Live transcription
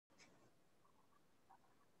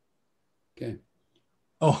Okay.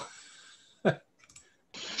 Oh.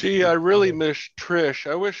 Gee, I really miss Trish.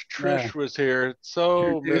 I wish Trish was here. So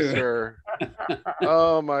Sure miss do. her.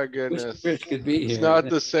 Oh my Wish goodness. Trish could be It's here. not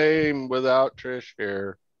the same without Trish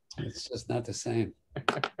here. It's just not the same.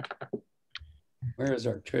 Where is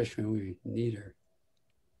our Trish when we need her?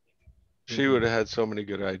 She would have had so many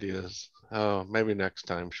good ideas. Oh, maybe next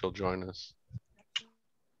time she'll join us.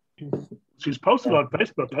 She's posted on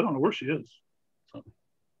Facebook. I don't know where she is. So.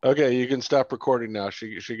 Okay, you can stop recording now.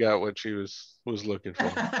 She got what she was looking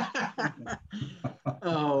for.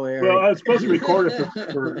 Oh, Eric. Well, I was supposed to record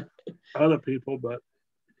it for other people, but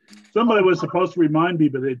somebody was supposed to remind me,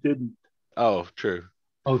 but they didn't. Oh, true.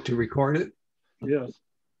 Oh, to record it? Yes.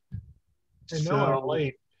 I know I'm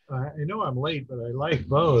late. But I like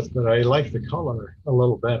both, but I like the color a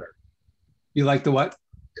little better. You like the what?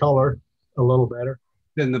 Color a little better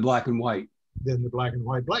Than the black and white. than the black and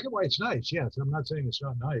white. Black and white's nice, yes. I'm not saying it's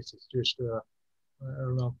not nice. It's just, I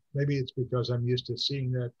don't know. Maybe it's because I'm used to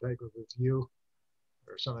seeing that type of a view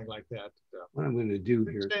or something like that. What I'm going to do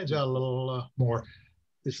It here. stands out a little more.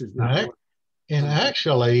 This is not. And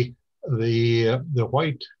actually, the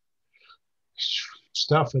white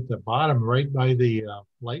stuff at the bottom, right by the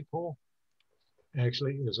light pole,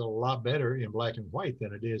 actually is a lot better in black and white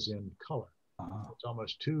than it is in color. It's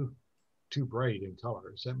almost too bright in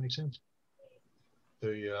color. Does that make sense?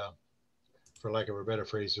 The for lack of a better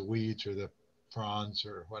phrase, the weeds or the fronds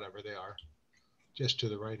or whatever they are, just to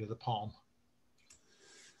the right of the palm.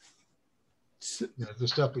 You know, the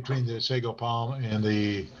stuff between the sago palm and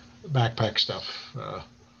the backpack stuff.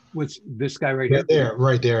 What's this guy right here?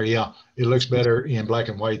 Right there, yeah. It looks better in black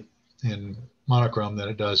and white in monochrome than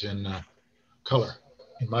it does in color,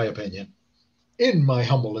 in my opinion. In my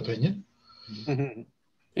humble opinion. Hey,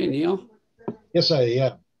 Neil. Yes,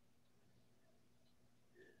 yeah.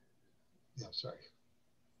 Yeah, sorry.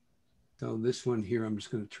 So this one here, I'm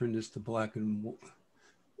just going to turn this to black and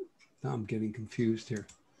now I'm getting confused here.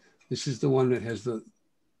 This is the one that has the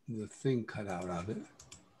thing cut out of it.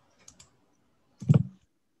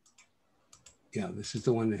 Yeah, this is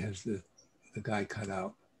the one that has the guy cut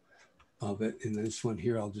out of it. And this one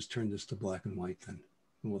here, I'll just turn this to black and white then.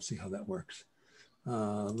 And we'll see how that works.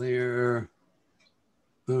 Layer,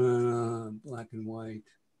 black and white.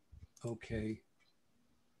 Okay.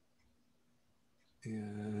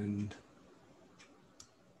 And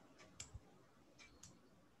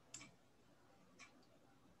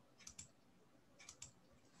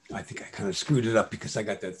I think I kind of screwed it up because I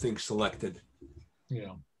got that thing selected.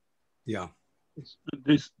 Yeah. Yeah.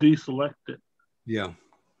 Deselect it. Yeah.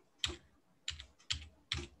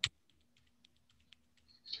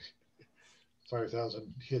 $5,000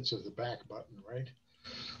 hits of the back button, right?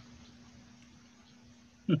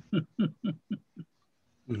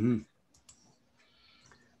 Mm-hmm.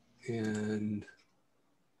 And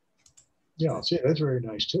yeah, see, that's very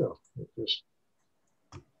nice too.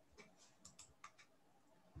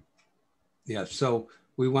 Yeah, so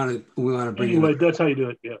we want to bring anyway. That's how you do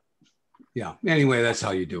it. Yeah. Yeah. Anyway, that's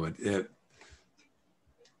how you do it.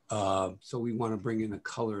 So we want to bring in a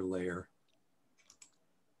color layer.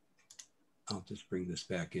 I'll just bring this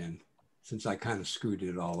back in since I kind of screwed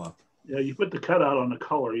it all up. Yeah, you put the cutout on the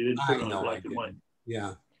color. You didn't put it on black and white.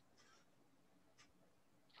 Yeah.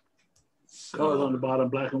 Colors on the bottom,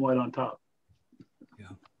 black and white on top. Yeah.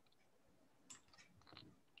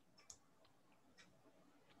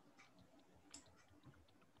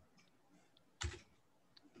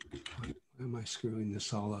 Why am I screwing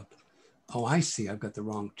this all up? Oh, I see. I've got the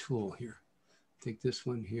wrong tool here. Take this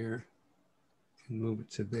one here and move it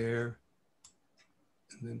to there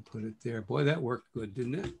and then put it there. Boy, that worked good,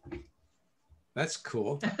 didn't it? That's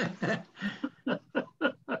cool.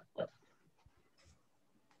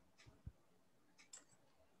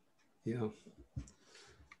 Yeah.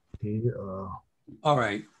 All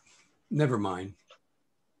right. Never mind.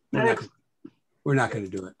 We're not going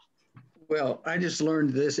to do it. Well, I just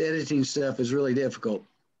learned this editing stuff is really difficult.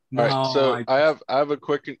 All right, so I have a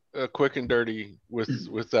quick and dirty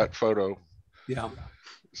with that photo. Yeah.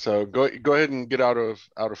 So go ahead and get out of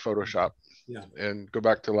Photoshop. Yeah. And go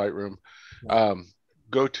back to Lightroom. Yeah.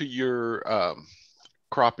 Go to your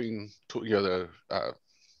cropping tool, the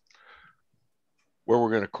where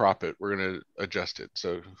we're going to crop it. We're going to adjust it.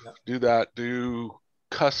 So do that. Do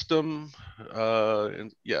custom,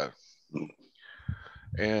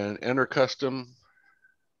 and enter custom.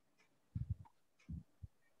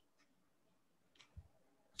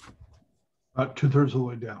 About 2/3 of the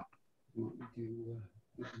way down.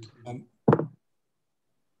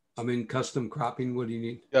 I'm in custom cropping. What do you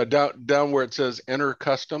need? Yeah, down where it says enter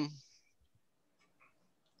custom.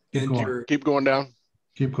 Enter. Keep going down.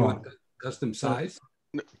 Keep going. Custom size?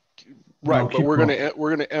 Right, No, but keep we're going.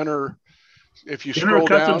 gonna enter, if you Enter a scroll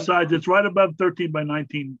custom down, size. It's right above 13 by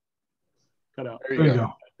 19 cutout. there There you you go,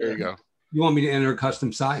 go. there you go. You want me to enter a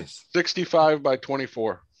custom size? 65 by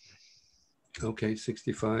 24. Okay,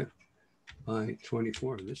 65 by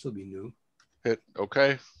 24. This will be new. Hit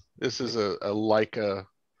okay. This is a Leica.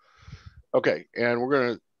 Okay, and we're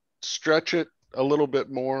gonna stretch it a little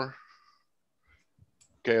bit more.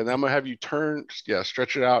 Okay, and I'm gonna have you turn, yeah,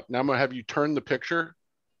 stretch it out. Now I'm gonna have you turn the picture.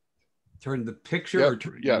 Turn the picture Yep, or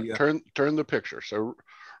turn yeah, the, turn the picture. So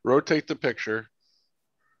rotate the picture.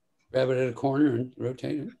 Grab it at a corner and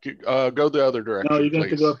rotate it. Go the other direction, No, you got to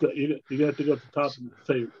please. go up to you got to go up the top and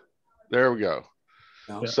say There we go.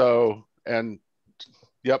 No. So, and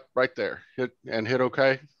yep, right there. Hit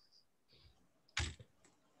okay.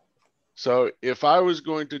 So if I was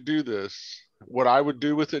going to do this, what I would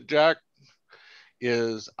do with it, Jack,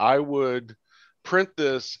 is I would print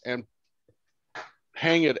this and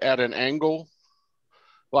hang it at an angle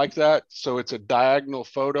like that. So it's a diagonal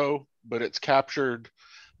photo, but it's captured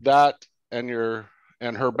that and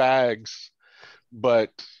her bags,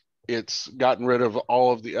 but it's gotten rid of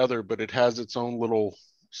all of the other, but it has its own little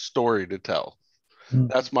story to tell.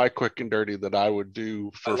 That's my quick and dirty that I would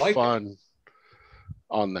do for fun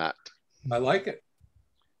on that. I like it.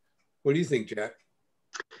 What do you think, Jack?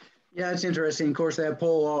 Yeah, it's interesting. Of course, that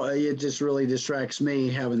pole, it just really distracts me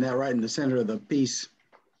having that right in the center of the piece.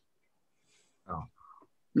 Oh.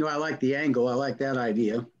 No, I like the angle. I like that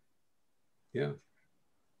idea. Yeah.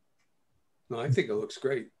 No, I think it looks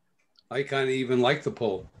great. I kind of even like the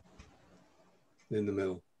pole in the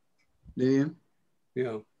middle. Do you?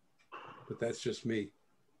 Yeah. But that's just me.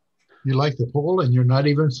 You like the pole and you're not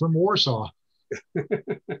even from Warsaw.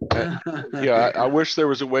 Yeah, I wish there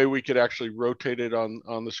was a way we could actually rotate it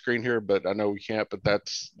on the screen here, but I know we can't. But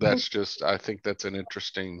that's just, I think that's an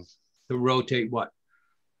interesting. To rotate what?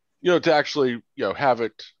 To actually have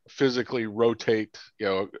it physically rotate.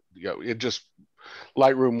 It just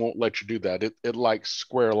Lightroom won't let you do that. It likes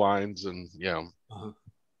square lines and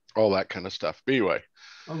all that kind of stuff. But anyway,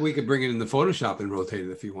 well, we could bring it in the Photoshop and rotate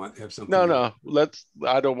it if you want. Have something. No.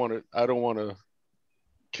 I don't want to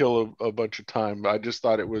kill a bunch of time. I just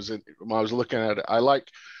thought it was, when I was looking at it, I like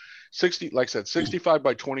 60, like I said, 65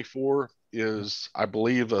 by 24 is, I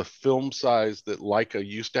believe, a film size that Leica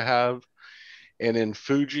used to have. And in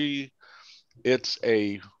Fuji, it's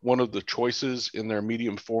one of the choices in their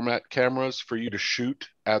medium format cameras for you to shoot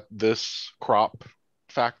at this crop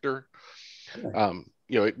factor.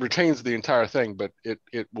 It retains the entire thing, but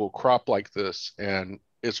it will crop like this. And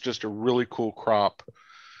it's just a really cool crop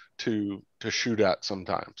to shoot at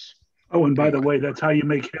sometimes. Oh, and by the way, that's how you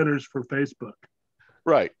make headers for Facebook.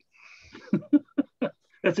 Right.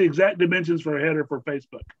 That's the exact dimensions for a header for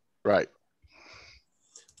Facebook. Right.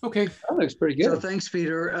 Okay. That looks pretty good. So thanks,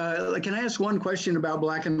 Peter. Can I ask one question about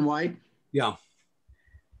black and white? Yeah.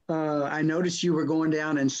 I noticed you were going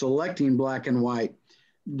down and selecting black and white.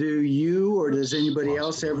 Do you or does anybody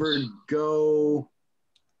else ever go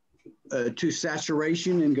to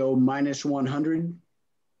saturation and go -100?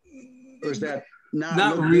 Or is that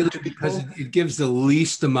not really, because it gives the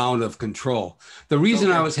least amount of control. The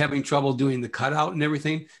reason I was having trouble doing the cutout and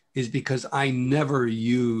everything is because I never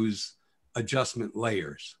use adjustment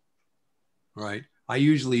layers, right? I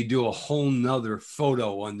usually do a whole nother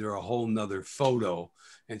photo under a whole nother photo.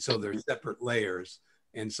 And so they're separate layers.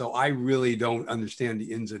 And so I really don't understand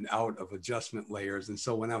the ins and out of adjustment layers. And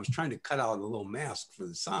so when I was trying to cut out a little mask for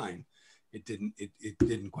the sign, it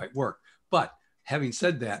didn't quite work. But having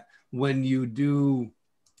said that, when you do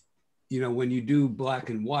black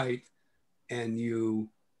and white and you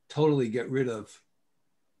totally get rid of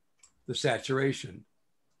the saturation,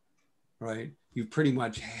 right? You pretty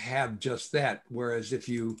much have just that. Whereas if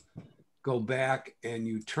you go back and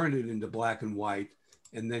you turn it into black and white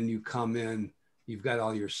and then you come in, you've got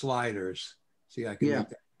all your sliders. See, I can make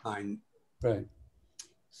that fine. Right.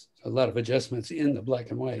 A lot of adjustments in the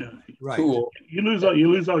black and white. Yeah. Right. Cool. You lose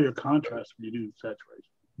all your contrast when you do saturation.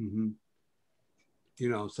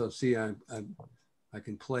 Mm-hmm. So see, I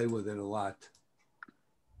can play with it a lot.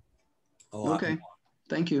 Okay. More.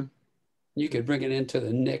 Thank you. You could bring it into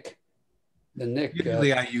the Nik.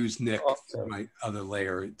 Usually I use Nik also. my other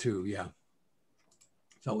layer too. Yeah.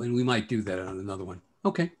 So, and we might do that on another one.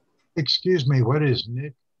 Okay. Excuse me, what is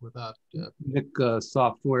Nik without? Nik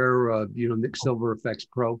software, Nik Silver Effects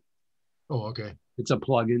Pro. Oh, okay. It's a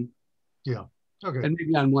plugin. Yeah. Okay. And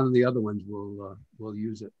maybe on one of the other ones we'll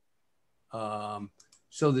use it.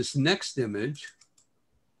 So this next image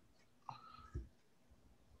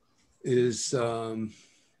is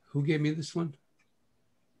who gave me this one?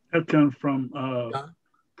 That comes from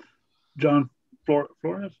John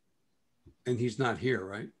Flores. And he's not here,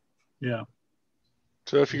 right? Yeah.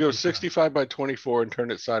 So if you go 65 by 24 and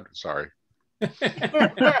turn it side, sorry.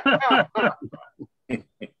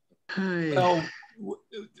 Well,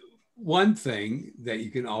 one thing that you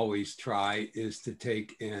can always try is to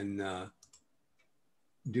take and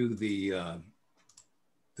do the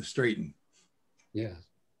straighten. Yeah.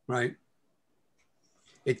 Right.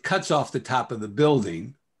 It cuts off the top of the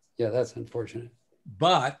building. Yeah, that's unfortunate.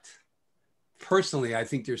 But personally, I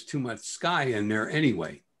think there's too much sky in there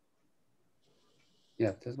anyway.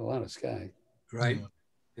 Yeah, there's a lot of sky. Right. Yeah.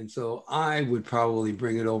 And so I would probably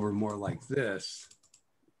bring it over more like this.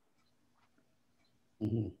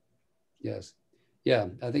 Mm-hmm. Yes. Yeah,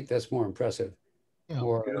 I think that's more impressive. Yeah,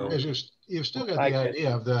 or, you've still got the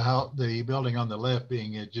idea of the building on the left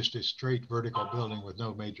being just a straight vertical building with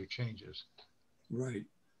no major changes. Right.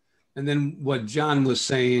 And then what John was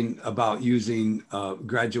saying about using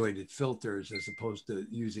graduated filters as opposed to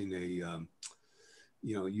using a,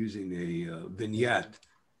 using a vignette,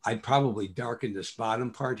 I'd probably darken this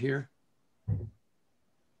bottom part here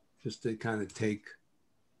just to kind of take.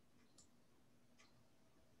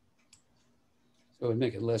 So it would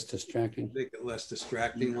make it less distracting. Make it less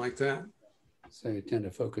distracting like that. So you tend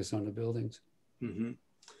to focus on the buildings. Mm-hmm.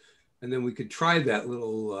 And then we could try that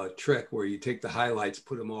little trick where you take the highlights,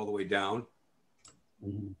 put them all the way down,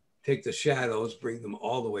 mm-hmm. take the shadows, bring them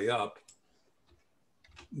all the way up,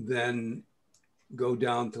 then go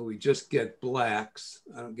down till we just get blacks.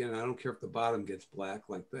 Again, I don't care if the bottom gets black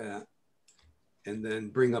like that. And then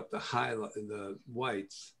bring up the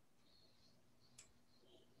whites.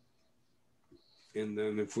 And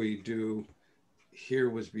then if we do, here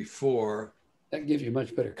was before. That gives you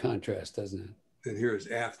much better contrast, doesn't it? And here is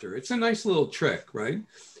after. It's a nice little trick, right?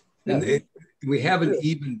 Yeah. And we haven't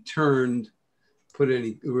even put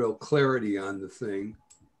any real clarity on the thing.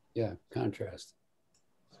 Yeah, contrast.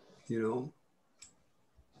 You know?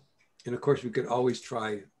 And of course, we could always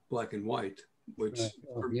try black and white, which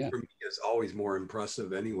for me is always more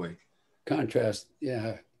impressive anyway. Contrast,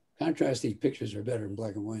 yeah. Contrasty pictures are better in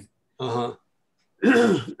black and white. Uh-huh.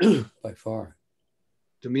 By far.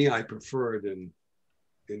 To me, I prefer it in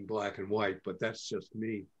black and white, but that's just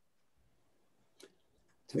me.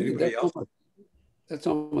 To me, that's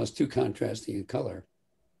almost too contrasting in color.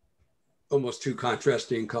 Almost too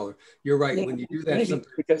contrasting in color. You're right. Yeah, when you do that,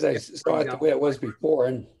 because I saw it the way it was before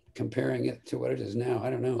and comparing it to what it is now,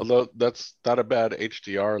 I don't know. Although that's not a bad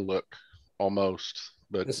HDR look, almost.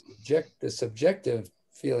 But the subjective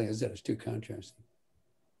feeling is that it's too contrasting.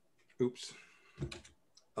 Oops.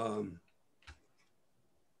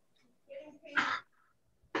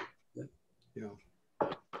 Yeah.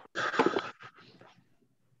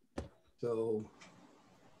 So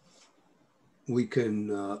we can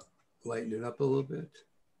lighten it up a little bit.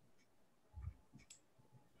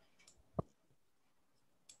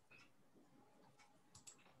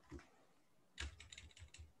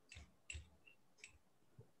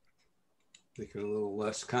 Make it a little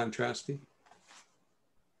less contrasty.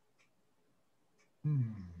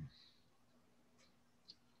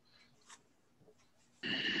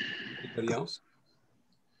 Anybody else?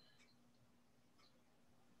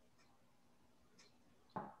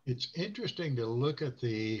 It's interesting to look at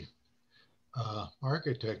the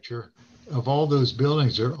architecture of all those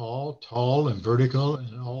buildings. They're all tall and vertical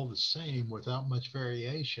and all the same without much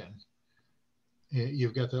variation.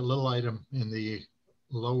 You've got that little item in the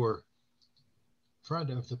lower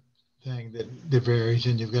front of the thing that varies,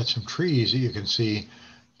 and you've got some trees that you can see,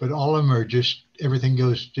 but all of them are just, everything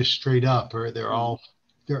goes just straight up, or they're all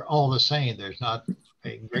the same. There's not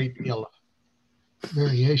a great deal of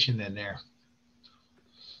variation in there.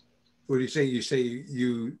 What do you say? You say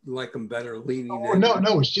you like them better leaning? Oh,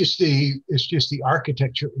 no, it's just the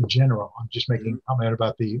architecture in general. I'm just making a comment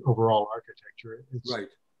about the overall architecture. It's, right.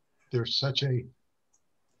 There's such a.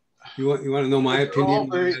 You want to know my opinion?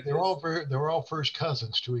 They're all first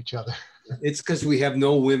cousins to each other. It's because we have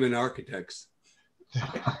no women architects. Okay,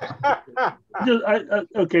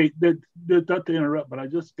 not to interrupt, but I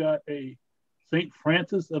just got a St.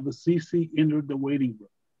 Francis of Assisi entered the waiting room.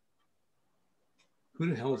 Who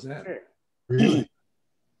the hell is that? Really?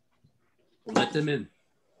 Let them in.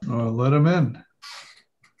 Let them in.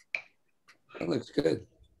 That looks good.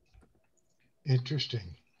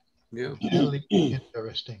 Interesting. Yeah. Really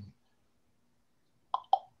interesting.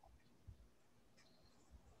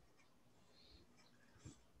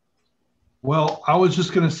 Well, I was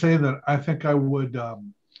just going to say that I think I would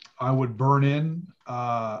burn in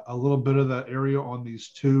a little bit of that area on these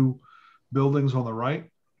two buildings on the right,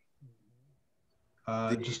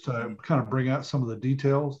 just to kind of bring out some of the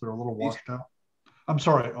details that are a little washed out. I'm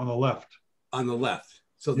sorry, on the left. On the left.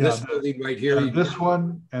 So Yeah, this building right here. Yeah, this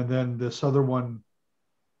one, and then this other one,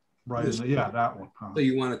 right? This in the, yeah, that one. So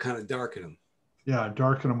you want to kind of darken them. Yeah,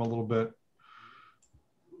 darken them a little bit.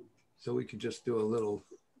 So we could just do a little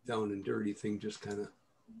down and dirty thing, just kind of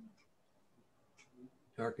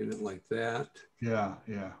darken it like that. Yeah,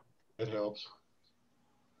 yeah. It helps.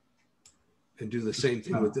 And do the same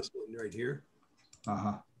thing with this one right here.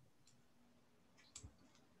 Uh-huh.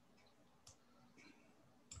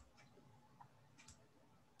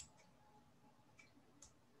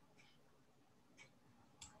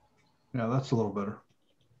 Yeah, that's a little better.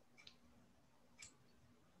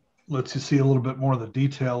 Lets you see a little bit more of the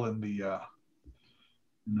detail in the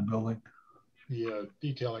building. Yeah,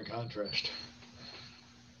 detail and contrast.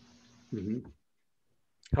 Mm-hmm.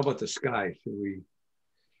 How about the sky? Should we?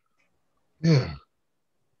 Yeah.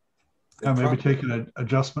 Yeah, maybe take an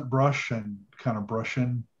adjustment brush and kind of brush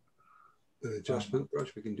in. An adjustment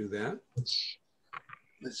brush, we can do that. Let's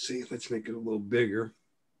see, let's make it a little bigger.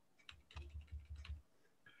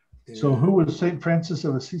 So who was St. Francis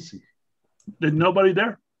of Assisi? There's nobody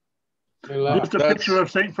there. Just a That's- picture of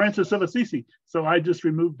St. Francis of Assisi. So I just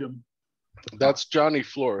removed him. That's Johnny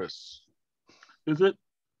Flores. Is it?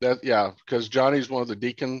 That, yeah, because Johnny's one of the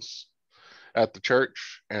deacons at the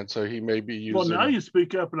church, and so he may be using. Well, now you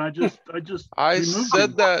speak up, and I just I removed said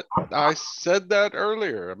him. that. I said that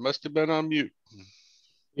earlier. I must have been on mute.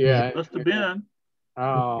 Yeah. Must have been.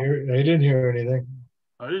 Oh, I didn't hear anything.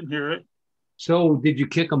 I didn't hear it. So did you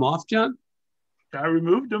kick them off, John? I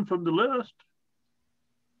removed him from the list.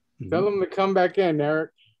 tell him to come back in,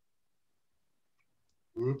 Eric.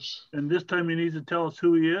 Oops. And this time he needs to tell us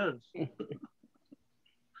who he is.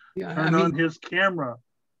 Yeah, Turn on his camera.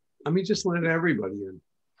 I mean, just let everybody in.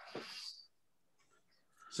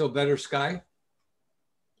 So better sky?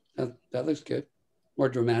 That looks good. More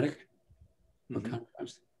dramatic. More Mhm.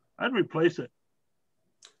 contrast. I'd replace it.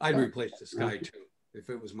 I'd replace the sky too, if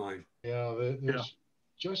it was mine. Yeah, there's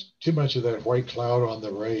just too much of that white cloud on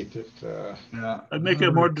the right. That Yeah. I'd make it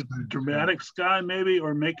a more dramatic sky, maybe,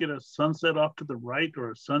 or make it a sunset off to the right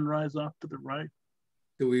or a sunrise off to the right.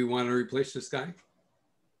 Do we want to replace the sky?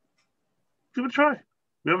 Give it a try.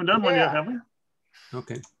 We haven't done one yet, have we?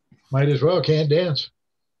 Okay. might as well can't dance.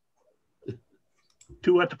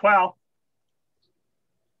 Two at the plow.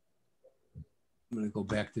 I'm going to go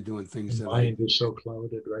back to doing things The that mind is so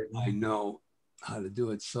clouded right now. I know how to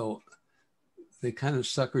do it. So they kind of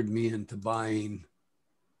suckered me into buying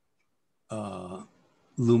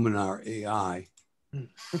Luminar AI,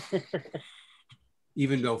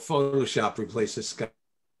 even though Photoshop replaces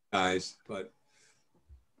skies, but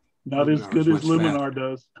Not as Luminar's good as much Luminar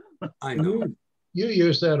does. I know You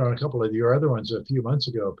used that on a couple of your other ones a few months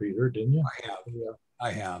ago, Peter, didn't you? I have. Yeah.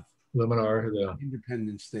 I have. Luminar, the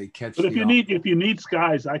Independence Day catch But if me you off. need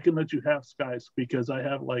skies, I can let you have skies because I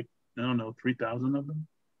have like, I don't know, 3,000 of them.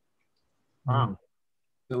 wow.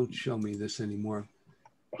 Don't show me this anymore.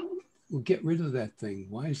 Well, get rid of that thing.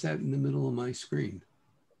 Why is that in the middle of my screen?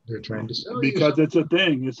 They're trying to sell you Because it's a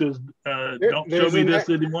thing. It says, don't show there's me an this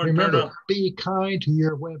anymore. Turn Remember, off. be kind to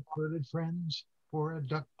your web-footed friends for a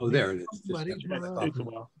duck. Oh, there it is. Just Buddy, got Yeah, rid it of takes a it.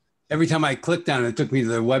 while. Every time I clicked on it, it took me to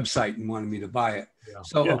their website and wanted me to buy it. Yeah.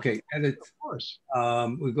 So, Yeah. okay, edit. Of course.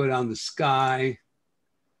 We go down to sky,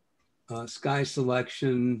 sky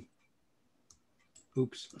selection.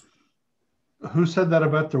 Oops. Who said that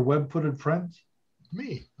about their web-footed friends?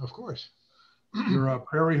 Me, of course. You're a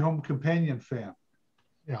Prairie Home Companion fan.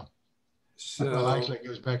 So, Well, actually, it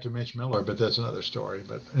goes back to Mitch Miller, but that's another story.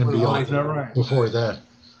 But and Oh, beyond Is that right? before that,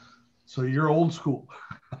 So you're old school.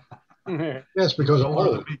 that's because I'm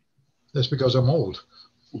old. That's because I'm old.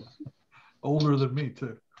 Older than me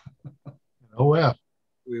too. Oh yeah.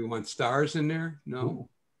 we want stars in there? No.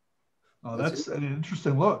 Oh, that's an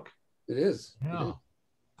interesting look. It is. Yeah.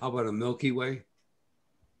 How about a Milky Way?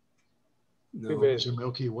 No. Too bad. It's a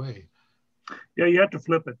Milky Way. Yeah, you have to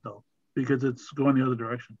flip it though, because it's going the other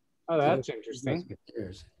direction. Oh, that's interesting.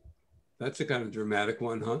 Yes, That's a kind of dramatic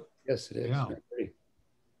one, huh? yes, it is. Yeah. Very pretty.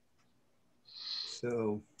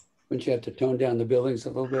 So, Wouldn't you have to tone down the buildings a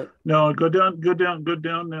little bit? No, go down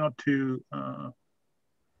now to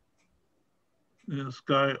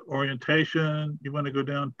sky orientation. You want to go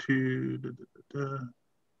down to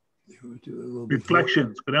we'll do a little bit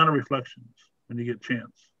reflections. Go down to reflections when you get a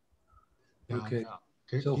chance. Okay.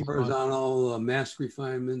 Yeah. So Keep on. horizontal mask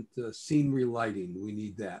refinement, scene relighting. We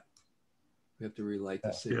need that. We have to relight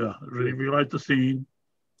the scene. Yeah, relight the scene.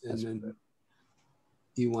 And then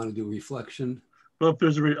you want to do reflection. Well, if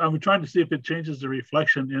there's I'm trying to see if it changes the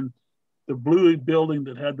reflection in the blue building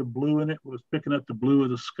that had the blue in it was picking up the blue of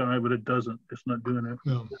the sky, but it doesn't. It's not doing it.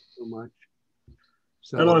 No. So much.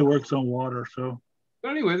 So That only works on water, so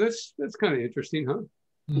anyway, that's kind of interesting, huh?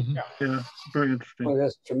 Mhm. yeah, very interesting. Well,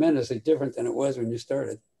 that's tremendously different than it was when you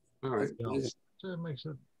started. All right. Yeah. So it makes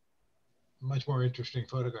it a much more interesting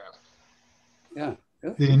photograph. Yeah.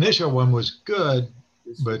 Really. The initial one was good,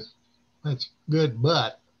 This but is- that's good,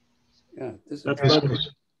 but yeah, this is That's this better.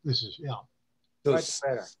 is yeah. So Much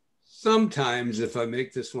better. sometimes if I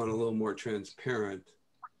make this one a little more transparent,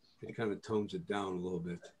 it kind of tones it down a little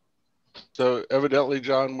bit. So evidently,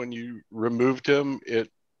 John, when you removed him,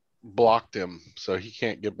 it blocked him, so he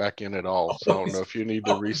can't get back in at all. So I don't know if you need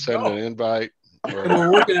to resend an invite. And Or,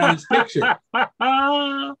 we're working on his picture,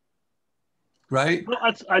 Well, right?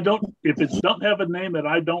 I don't. If it don't have a name that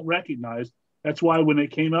I don't recognize, that's why when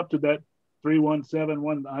it came up to that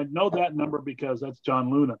 3171, I know that number because that's John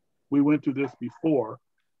Luna. We went through this before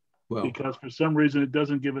Well, because for some reason it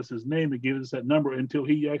doesn't give us his name. It gives us that number until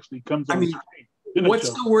he actually comes on I mean, the screen. Then it what's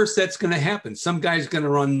shows. the worst that's going to happen? Some guy's going to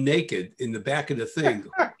run naked in the back of the thing.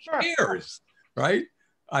 Who cares, right?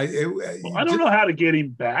 Well, I don't know how to get him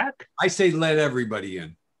back. I say let everybody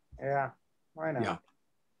in. Yeah. Why not? Yeah.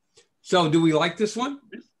 So do we like this one?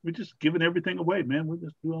 We're just giving everything away, man. We'll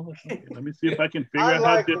just do all this. Okay, let me see if I can figure I out how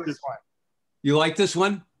to like get this this. one. You like this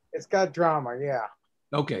one? It's got drama. Yeah.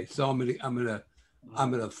 Okay, so I'm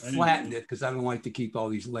gonna flatten it because I don't like to keep all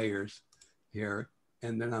these layers here,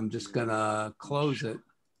 and then I'm just gonna close it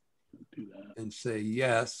Do that. and say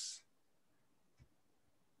yes.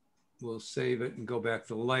 We'll save it and go back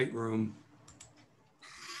to Lightroom,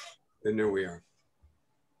 and there we are.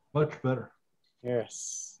 Much better.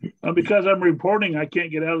 Yes. Because I'm reporting, I can't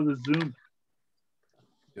get out of the Zoom.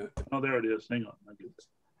 Yeah. Oh, there it is. Hang on. I get it.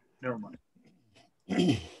 Never mind.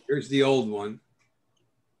 Here's the old one.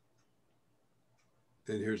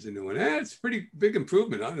 And here's the new one. It's pretty big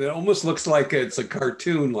improvement. It almost looks like it's a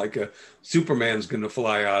cartoon, like a Superman's going to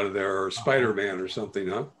fly out of there or Spider-Man or something,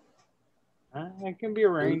 huh? It can be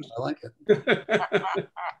arranged. I like it.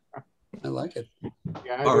 I like it.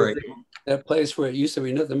 Yeah, All right. That place where it used to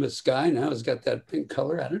be nothing but sky, now it's got that pink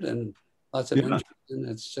color at it and lots of Yeah. interest, and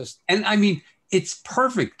it's just And I mean, it's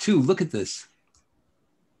perfect too. Look at this.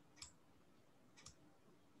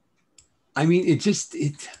 I mean,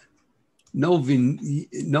 no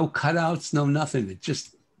cutouts, no nothing. It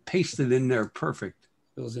just pasted in there perfect.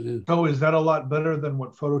 fills it in. So is that a lot better than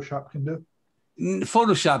what Photoshop can do?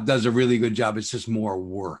 Photoshop does a really good job. It's just more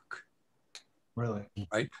work, Really?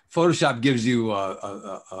 right? Photoshop gives you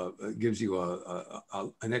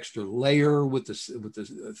an extra layer with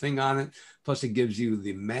the thing on it. Plus, it gives you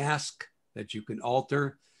the mask that you can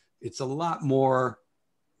alter. It's a lot more.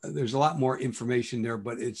 There's a lot more information there,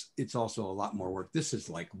 but it's also a lot more work. This is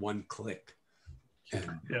like one click.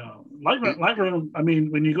 And Yeah. Lightroom, I mean,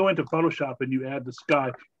 when you go into Photoshop and you add the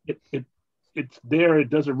sky, it's there. It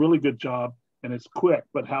does a really good job and it's quick.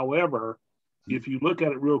 But however, if you look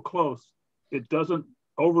at it real close, it doesn't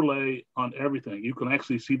overlay on everything. You can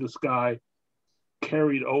actually see the sky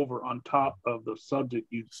carried over on top of the subject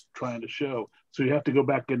you're trying to show. So you have to go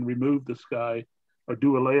back and remove the sky or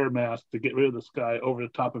do a layer mask to get rid of the sky over the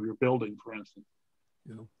top of your building, for instance.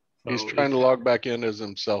 you know, he's So trying to log back in as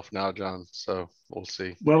himself now, John. So we'll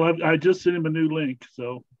see. Well, I just sent him a new link.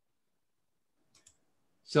 So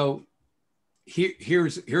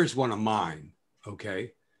here's one of mine,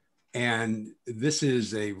 okay? And this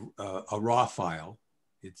is a raw file.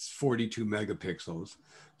 It's 42 megapixels.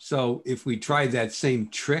 So if we try that same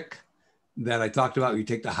trick that I talked about, you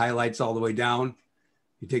take the highlights all the way down,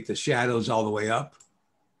 you take the shadows all the way up,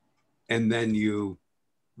 and then you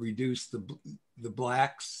reduce the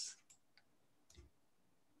blacks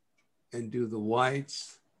and do the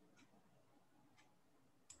whites.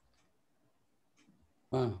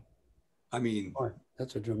 Wow, I mean, boy,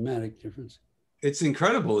 that's a dramatic difference. it's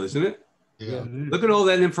incredible, isn't it? Yeah. Look at all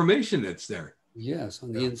that information that's there. Yes,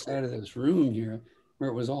 on the inside of this room here, where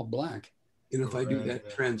it was all black. And if I do Right, that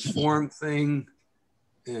yeah. transform thing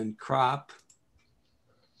and crop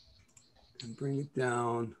and bring it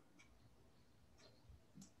down.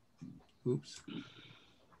 Oops.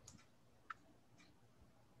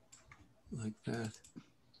 Like that.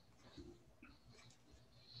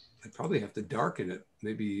 I probably have to darken it.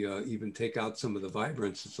 Maybe even take out some of the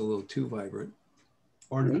vibrance. It's a little too vibrant.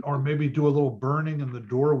 Or maybe do a little burning in the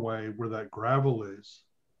doorway where that gravel is.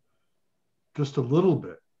 Just a little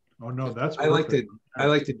bit. Oh no, that's I like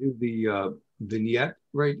perfect. to do the vignette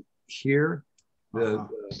right here. The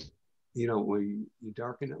you know, where you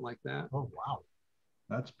darken it like that, Oh wow.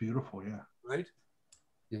 That's beautiful, yeah. right?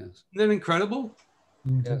 Yes, Isn't that incredible?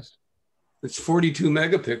 yes, It's 42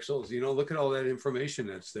 megapixels. You know, look at all that information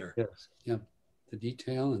that's there. yes. Yeah, the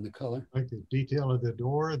detail and the color. Like the detail of the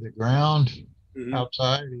door, the ground. Mhm.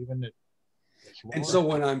 outside, even at And slower. so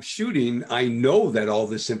when I'm shooting, I know that all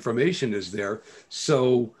this information is there.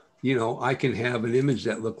 So, you know, I can have an image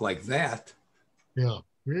that look like that. Yeah.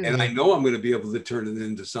 And I know I'm going to be able to turn it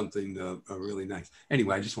into something really nice.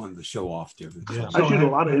 Anyway, I just wanted to show off to everybody. Yeah. I shoot a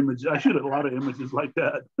lot of images. I shoot a lot of images like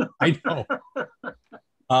that. I know.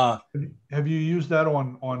 Have you used that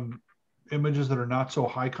on images that are not so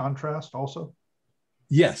high contrast also?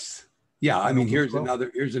 Yes. Yeah. I mean, Well,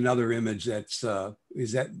 here's another image that's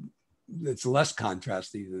it's less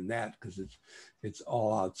contrasty than that because it's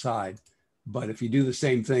all outside. But if you do the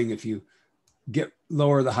same thing, if you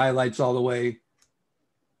lower the highlights all the way,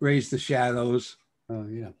 raise the shadows, Oh,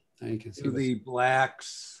 yeah. Now you can see do the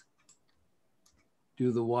blacks,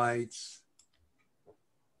 do the whites,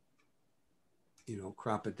 you know,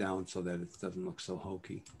 crop it down so that it doesn't look so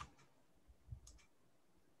hokey.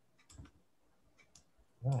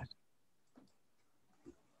 Right.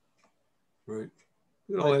 Right.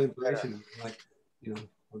 You know, information, like, you know,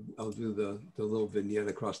 I'll do the little vignette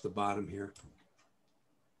across the bottom here.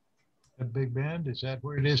 At Big Bend, is that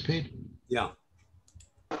where it is, Pete? Yeah.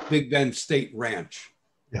 Big Bend State Ranch.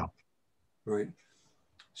 Yeah. Right.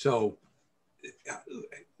 So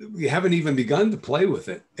we haven't even begun to play with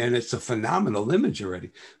it. And it's a phenomenal image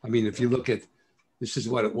already. I mean, if you look at, this is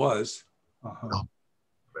what it was. Uh-huh.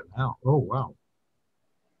 But now, oh, wow.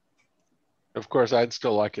 Of course, I'd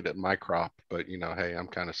still like it at my crop, but you know, hey, I'm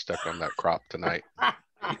kind of stuck on that crop tonight.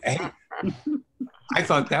 Hey, I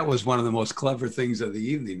thought that was one of the most clever things of the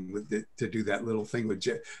evening to do that little thing with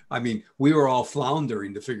Jay. I mean, we were all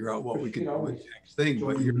floundering to figure out what we could do with Jack's thing,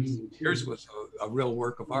 but yours was a real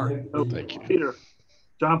work of art. Oh, Thank you. Peter,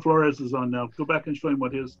 John Flores is on now. Go back and show him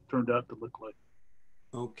what his turned out to look like.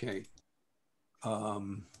 Okay. Or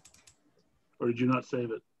did you not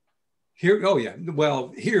save it? Here, oh yeah.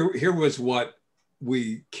 Well, here was what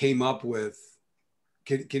we came up with.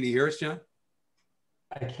 Can you hear us, John?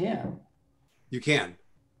 I can. You can.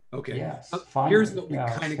 Okay. Yes. Here's what we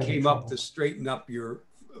Yeah, kind of it's came up to straighten up your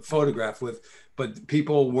photograph with, but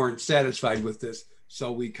people weren't satisfied with this,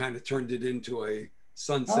 so we kind of turned it into a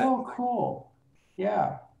sunset. Oh, cool.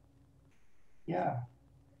 Yeah. Yeah.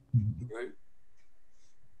 Right.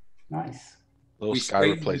 Nice. Little We sky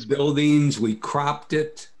straightened the replacement. buildings, we cropped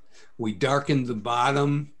it, we darkened the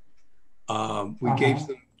bottom, we gave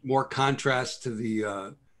some more contrast to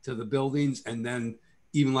the buildings, and then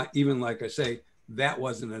even like I say, that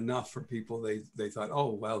wasn't enough for people. They thought,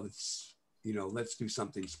 oh well, it's, you know, let's do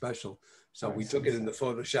something special. So we took it into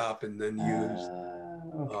Photoshop and then used.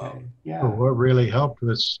 Okay. Yeah. Well, what really helped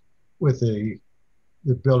was with the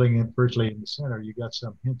building in virtually in the center, you got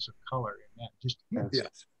some hints of color in that. Just hints.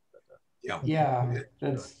 Yes. Yeah. Yeah.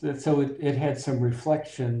 That's so it had some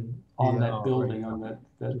reflection on that building, on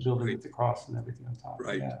that building with the cross and everything on top.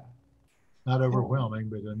 Right. Yeah. Not overwhelming,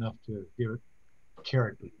 but enough to give it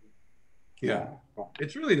character. Yeah.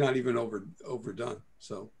 It's really not even overdone.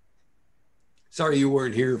 So sorry you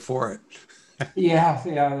weren't here for it. Yeah.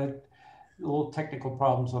 A little technical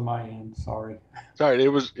problems on my end. Sorry. Sorry, it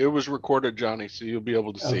was recorded, Johnny, so you'll be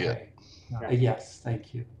able to see it. Yes.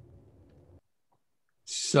 Thank you.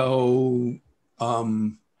 So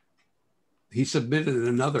he submitted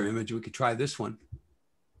another image. We could try this one.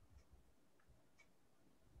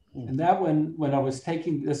 And that one, when I was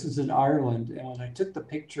taking, this is in Ireland, and when I took the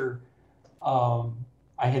picture, I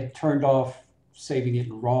had turned off saving it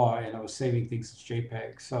in RAW, and I was saving things as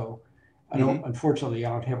JPEG. So I don't, unfortunately, I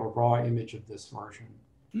don't have a RAW image of this version.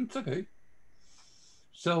 It's okay.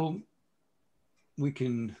 So we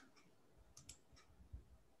can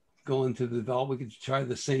go into the develop. We could try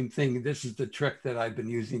the same thing. This is the trick that I've been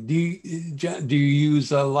using. Do you use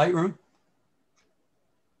Lightroom?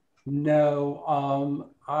 No,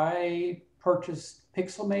 I purchased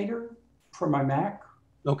Pixelmator for my Mac.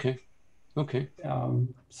 Okay.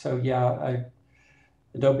 So yeah,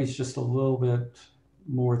 Adobe's just a little bit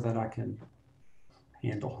more than I can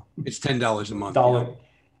handle. It's $10 a month.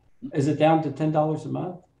 Is it down to $10 a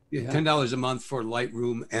month? Yeah, $10 a month for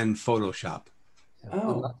Lightroom and Photoshop.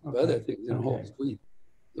 Oh, other things in a whole suite.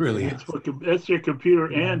 Really? That's your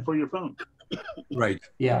computer and for your phone. Right.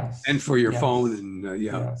 Yes. And for your phone, and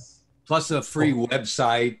Yes. Plus a free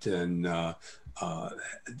website and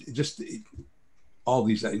just all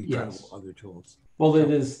these incredible other tools. Well,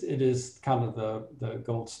 it is kind of the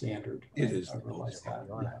gold standard. It is. I realize that.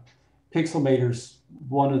 Yeah. Pixelmator's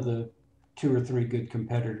one of the 2 or 3 good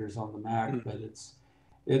competitors on the Mac, but it's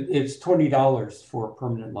 $20 for a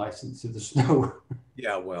permanent license. So there's no.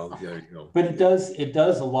 Yeah, well, there you go. But it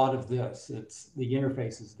does a lot of this. It's the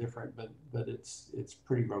interface is different, but it's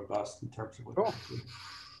pretty robust in terms of what.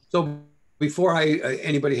 So Before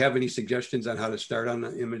anybody have any suggestions on how to start on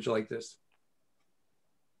an image like this?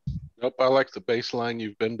 Nope, I like the baseline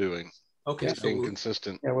you've been doing. Okay, Yeah. so Being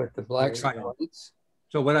consistent. Yeah, with the blacks and Right. whites.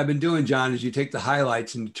 So what I've been doing, John, is you take the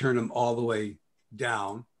highlights and you turn them all the way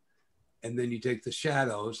down, and then you take the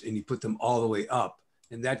shadows and you put them all the way up,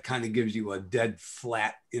 and that kind of gives you a dead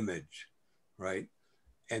flat image, right?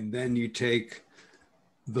 And then you take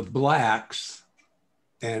the blacks,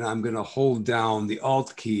 and I'm going to hold down the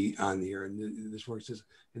Alt key on here, and this works.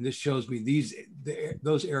 And this shows me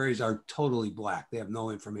those areas are totally black. They have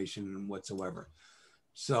no information whatsoever.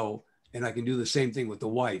 So, and I can do the same thing with the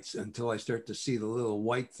whites until I start to see the little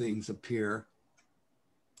white things appear,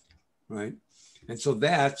 right? And so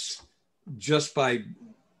that's just by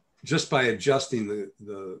adjusting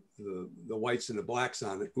the whites and the blacks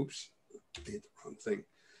on it. Oops, I hit the wrong thing.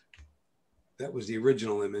 That was the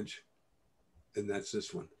original image, and that's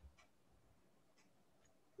this one.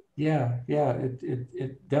 Yeah,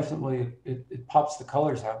 it definitely it pops the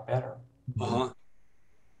colors out better. Uh-huh.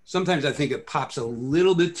 Sometimes I think it pops a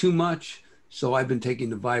little bit too much, so I've been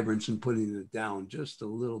taking the vibrance and putting it down just a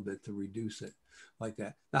little bit to reduce it, like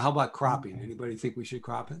that. Now, how about cropping? Anybody think we should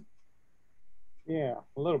crop it? Yeah,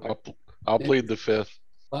 a little bit. I'll plead the fifth.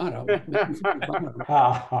 Bottom.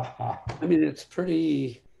 I mean, it's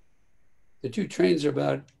pretty. The two trains are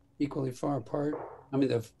about equally far apart. I mean,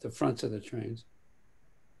 the fronts of the trains.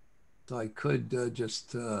 So I could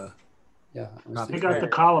just Yeah. They got the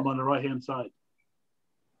column on the right-hand side.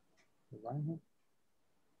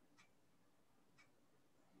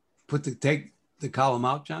 take the column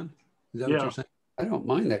out, John? Is that what you're saying? I don't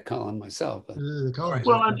mind that column myself. But... The columns.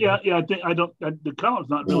 Well, I think I don't. The column's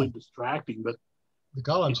not really distracting, but the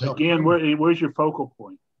columns help. Again, where's your focal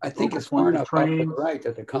point? I think it's far enough up to the right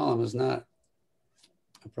that the column is not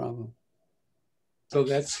a problem. So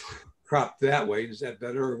that's cropped that way. Is that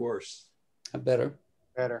better or worse? Better.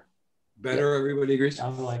 Better. Better, everybody agrees? I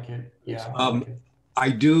like it. Yeah. I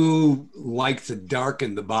do like to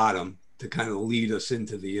darken the bottom to kind of lead us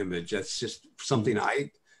into the image. That's just something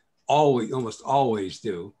I almost always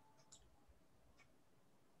do.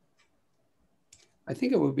 I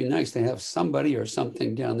think it would be nice to have somebody or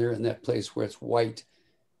something down there in that place where it's white,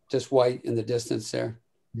 just white in the distance there.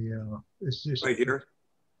 Yeah, it's just right here.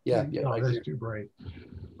 Yeah, no, right that's here. too bright,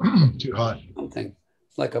 too hot. Something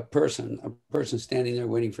like a person standing there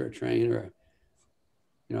waiting for a train, or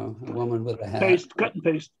a woman with a hat. Paste, cut and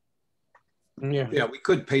paste. Yeah, we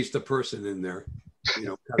could paste a person in there.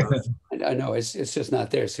 I know it's just not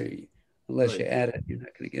there. So unless you add it, you're not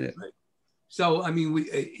going to get it. Right. So I mean,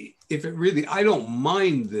 if it really, I don't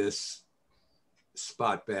mind this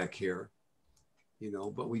spot back here,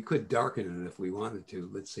 but we could darken it if we wanted to.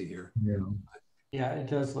 Let's see here. Yeah, it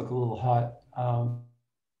does look a little hot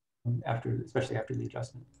especially after the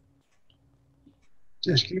adjustment.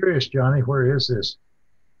 Just curious, Johnny, where is this?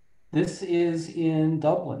 This is in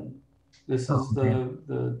Dublin. This is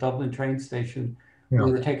the Dublin train station. Yeah.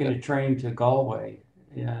 We were taking a train to Galway,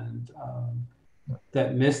 and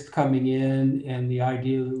that mist coming in, and the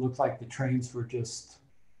idea that it looked like the trains were just,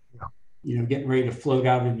 getting ready to float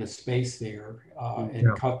out into space there,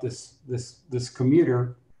 and caught this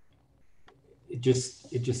commuter. It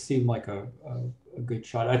just seemed like a good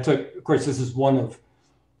shot. Of course, this is one of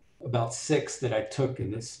about 6 that I took in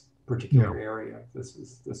this particular area. This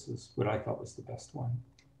was what I thought was the best one.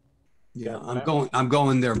 Yeah, I'm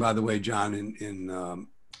going there, by the way, John, in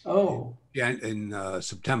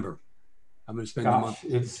September. I'm going to spend a month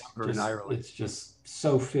in Ireland. It's just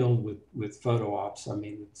so filled with photo ops. I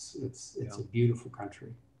mean, it's a beautiful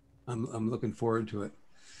country. I'm looking forward to it.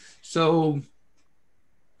 So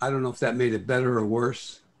I don't know if that made it better or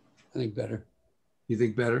worse. I think better. You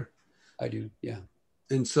think better? I do, yeah.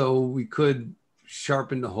 And so we could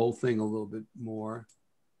sharpen the whole thing a little bit more.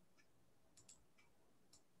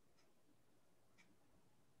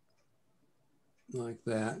 Like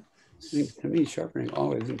that. To me, sharpening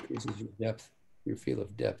always increases your depth, your feel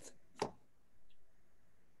of depth.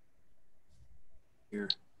 Here,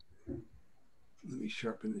 let me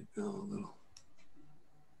sharpen it down a little.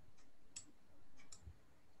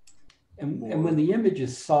 And when the image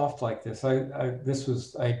is soft like this, I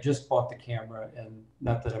just bought the camera, and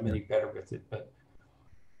not that I'm any better with it, but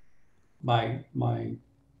my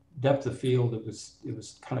depth of field, it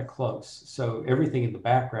was kind of close. So everything in the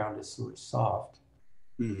background is sort of soft.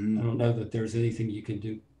 Mm-hmm. I don't know that there's anything you can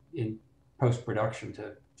do in post-production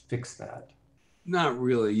to fix that. Not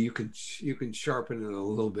really. You can sharpen it a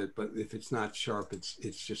little bit, but if it's not sharp, it's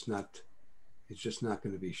just not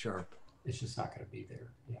going to be sharp. It's just not going to be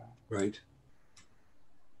there. Yeah. Right.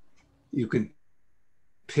 You can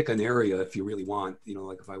pick an area if you really want, you know,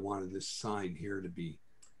 like if I wanted this sign here to be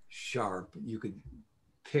sharp, you could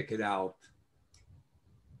pick it out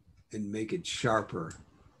and make it sharper.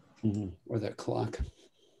 Mm-hmm. Or that clock.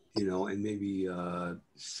 You know, and maybe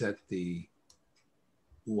set the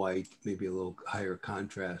white, maybe a little higher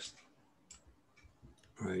contrast,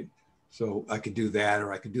 right? So I could do that,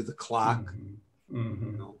 or I could do the clock. Mm-hmm.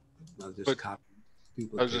 Mm-hmm. You know, I'll just But copy.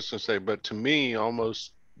 I was just gonna say, but to me,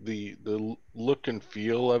 almost the look and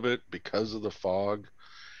feel of it, because of the fog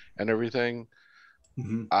and everything,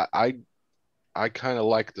 Mm-hmm. I kind of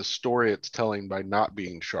like the story it's telling by not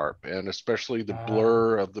being sharp, and especially the Ah.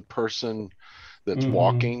 blur of the person that's Mhm.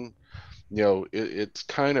 walking. You know, it's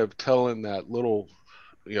kind of telling that little,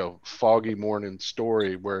 you know, foggy morning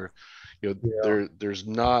story where, you know, Yeah. there's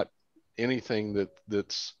not anything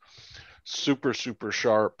that's super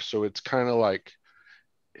sharp. So it's kind of like,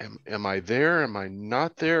 am I there? Am I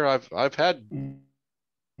not there? I've had Mhm.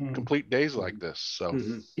 complete days like this. So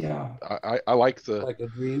Mm-hmm. Yeah. I like the Like a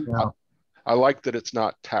dream. Yeah. I like that it's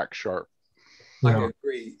not tack sharp. I Yeah.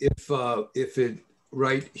 agree. If it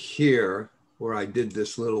right here where I did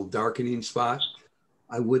this little darkening spot,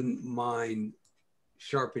 I wouldn't mind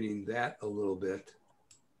sharpening that a little bit.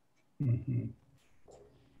 Mm-hmm.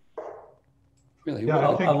 Really? Yeah, What-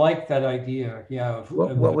 I think- I like that idea. Yeah. Of,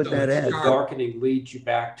 What would that the add? darkening leads you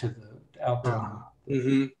back to out to the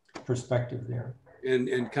Mm-hmm. perspective there.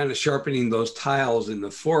 And kind of sharpening those tiles in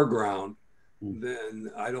the foreground, Mm.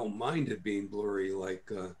 then I don't mind it being blurry,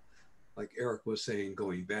 like Eric was saying,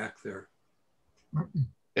 going back there.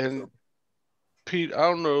 And Pete, I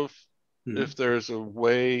don't know if there's a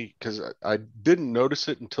way, because I didn't notice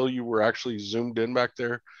it until you were actually zoomed in back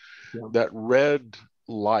there. Yeah. That red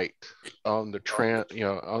light on the you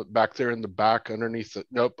know, back there in the back underneath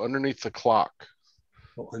the clock.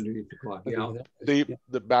 Oh, underneath the clock. what Yeah. is that?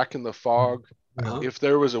 The back in the fog. Uh-huh. If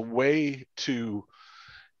there was a way to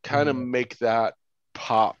kind of make that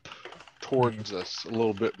pop towards us a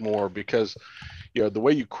little bit more, because, you know, the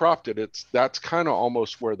way you cropped it, that's kind of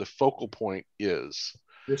almost where the focal point is.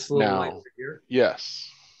 This little Now. light right here. Yes.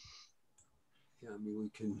 Yeah, I mean, we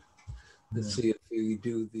can, let's see if we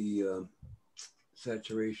do the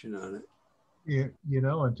saturation on it. You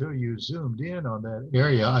know, until you zoomed in on that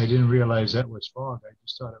area, I didn't realize that was fog. I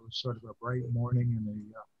just thought it was sort of a bright morning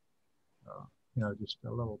and you know, just a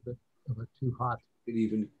little bit of a too hot. It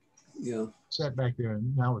even, yeah. Sat back there,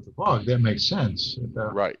 and now with the fog, that makes sense.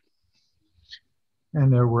 Right.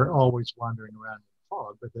 And there we're always wandering around in the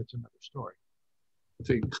fog, but that's another story.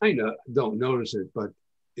 So you kind of don't notice it, but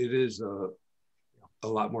it is a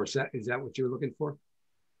lot more set. Is that what you're looking for?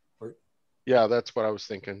 Or? Yeah, that's what I was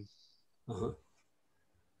thinking. Uh-huh.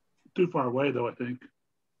 Too far away, though, I think.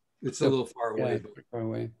 It's a little far Yeah, away. pretty far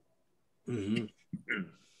away. Mm-hmm.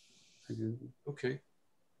 Okay.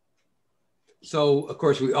 So, of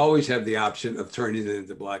course, we always have the option of turning it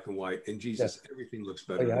into black and white. And Jesus, Yes. everything looks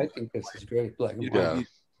Oh, better. yeah, I think this is great. Black and Yeah. white.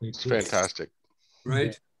 It's fantastic.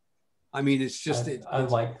 Right? I mean, it's just... I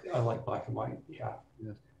like black and white. Yeah.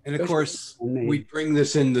 And of course, we bring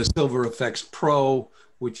this into Silver Effects Pro,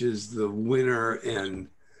 which is the winner, and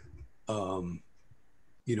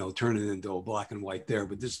you know, turn it into a black and white there.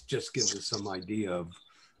 But this just gives us some idea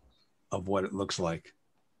of what it looks like.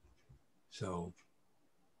 So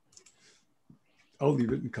I'll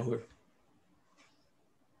leave it in color.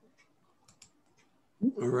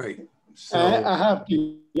 All right. So I have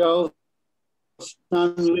to go.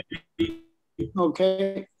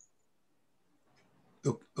 Okay.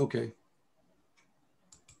 Okay.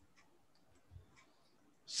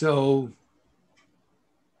 So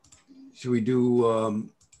should we do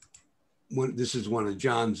this is one of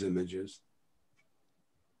John's images.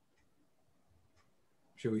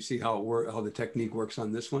 Should we see how the technique works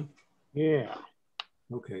on this one? Yeah.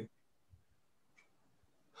 Okay.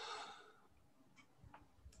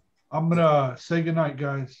 I'm gonna say goodnight,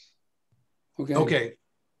 guys. Okay. Okay.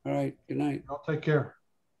 All right. Good night. I'll take care.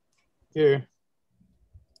 Here.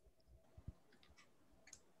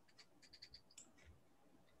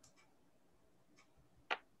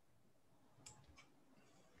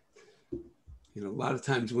 You know, a lot of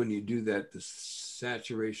times when you do that, the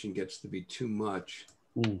saturation gets to be too much.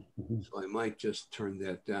 Mm-hmm. So I might just turn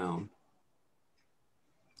that down.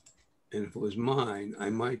 And if it was mine, I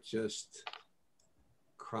might just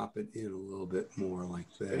crop it in a little bit more like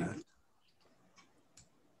that.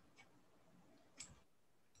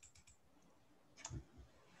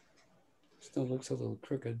 Still looks a little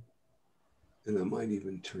crooked. And I might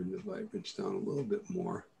even turn the vibrance down a little bit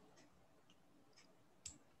more.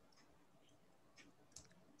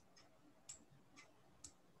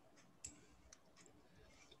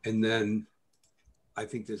 And then I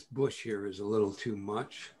think this bush here is a little too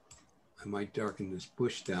much. I might darken this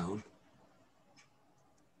bush down.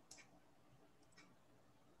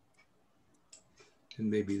 And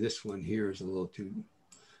maybe this one here is a little too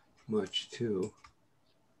much too.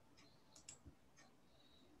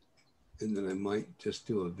 And then I might just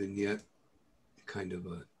do a vignette kind of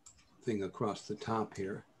a thing across the top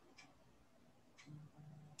here.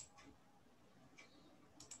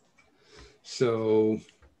 So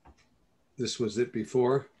this was it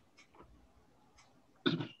before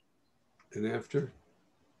and after.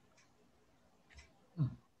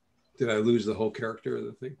 Did I lose the whole character of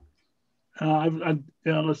the thing?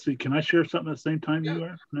 Yeah, let's see. Can I share something at the same time you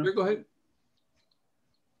are? No? Sure, go ahead.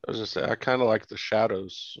 I was gonna say, I kind of like the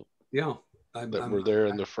shadows Yeah. that were there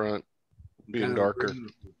in the front being darker.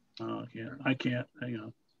 Oh, yeah, I can't. Hang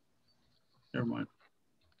on. Never mind.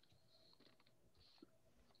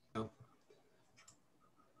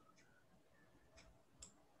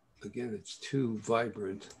 Again, it's too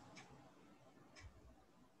vibrant.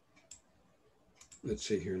 Let's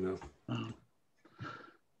see here now. I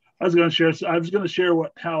was going to share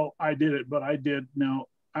how I did it, but I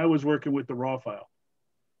was working with the raw file,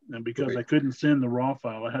 and because I couldn't send the raw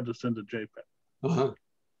file, I had to send a JPEG. Uh-huh.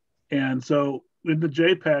 And so with the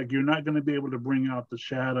JPEG, you're not going to be able to bring out the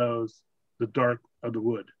shadows, the dark of the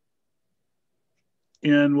wood.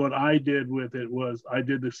 And what I did with it was I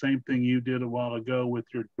did the same thing you did a while ago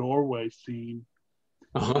with your doorway scene.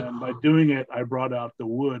 Uh-huh. And by doing it, I brought out the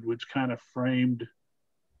wood, which kind of framed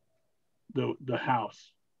the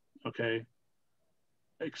house. Okay.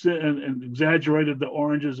 And exaggerated the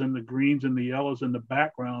oranges and the greens and the yellows in the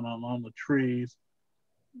background along the trees.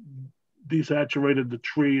 Desaturated the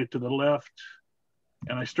tree to the left.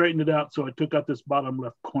 And I straightened it out. So I took out this bottom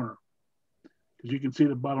left corner, because you can see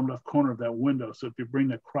the bottom left corner of that window. So if you bring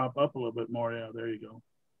the crop up a little bit more, yeah, there you go.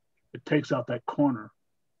 It takes out that corner.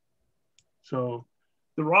 So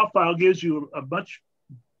the raw file gives you a much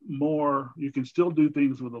more, you can still do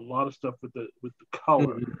things with a lot of stuff with the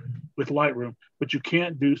color, with Lightroom, but you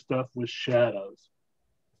can't do stuff with shadows.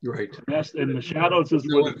 Right. And the shadows is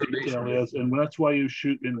where the detail is, and that's why you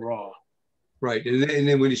shoot in raw. Right. And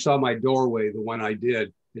then when you saw my doorway, the one I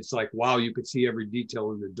did, it's like, wow, you could see every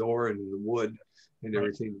detail in the door and in the wood and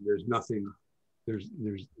everything. There's nothing, there's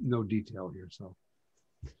no detail here. So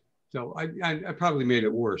I probably made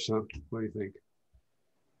it worse, huh? What do you think?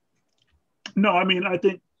 No, I mean, I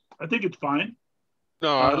think it's fine.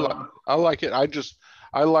 No, I like it.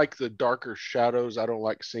 I like the darker shadows. I don't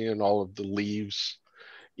like seeing all of the leaves,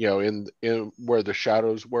 in where the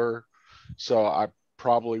shadows were. So I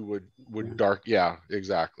probably would dark. Yeah,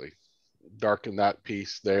 exactly. Darken that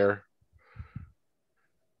piece there.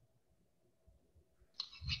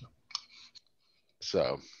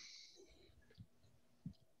 So.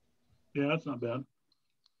 Yeah, that's not bad.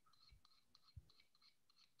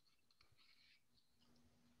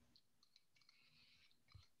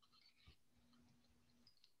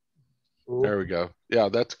 There we go. Yeah,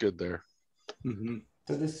 that's good there. Mm-hmm.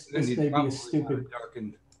 So this may be a stupid.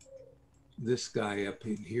 Darken this guy up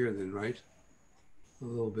in here, then, right? A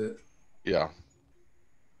little bit. Yeah.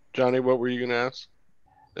 Johnny, what were you going to ask?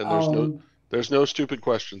 And there's no stupid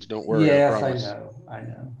questions. Don't worry. Yes, I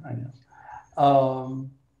know.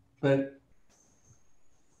 But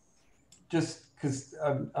just because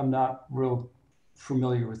I'm not real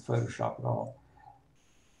familiar with Photoshop at all.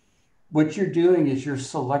 What you're doing is you're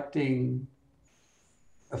selecting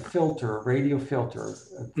a filter, a radio filter,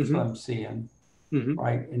 that's what I'm seeing,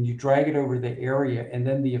 right? And you drag it over the area, and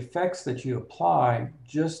then the effects that you apply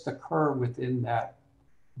just occur within that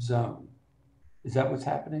zone. Is that what's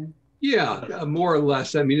happening? Yeah, more or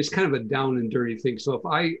less. I mean, it's kind of a down and dirty thing. So if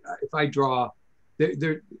I draw,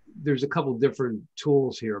 there's a couple different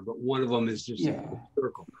tools here, but one of them is just a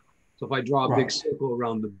circle. So if I draw a big circle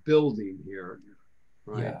around the building here,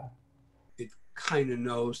 right? Yeah. It kind of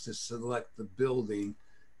knows to select the building,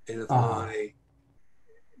 and if I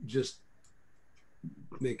just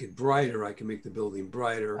make it brighter, I can make the building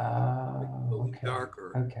brighter, make the building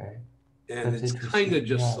darker. Okay. And it's kind of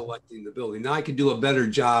just selecting the building. Now I could do a better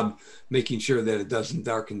job making sure that it doesn't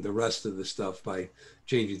darken the rest of the stuff by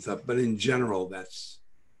changing stuff. But in general, that's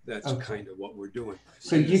kind of what we're doing.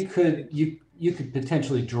 So you could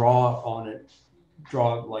potentially draw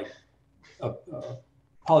like a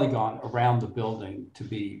polygon around the building to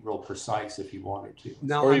be real precise if you wanted to.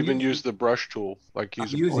 Now, or even use the brush tool, like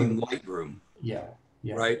using Lightroom. Yeah.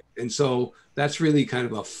 Right. And so that's really kind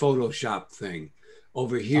of a Photoshop thing.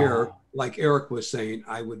 Over here, like Eric was saying,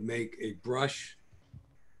 I would make a brush,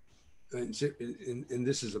 and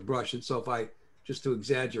this is a brush. And so if I, just to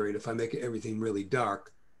exaggerate, if I make everything really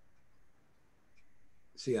dark,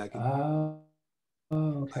 See, I can.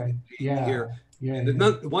 Okay. Yeah. Here. Yeah. And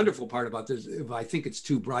the wonderful part about this, if I think it's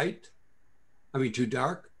too bright, too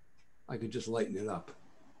dark, I could just lighten it up.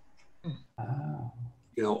 Oh,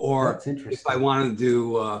 You know, or that's interesting. if I wanted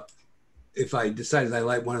to, if I decided I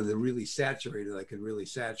like one of the really saturated, I could really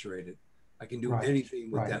saturate it. I can do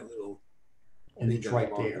anything with that little. And it's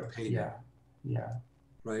right there. Yeah. Yeah.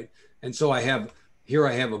 Right. And so I have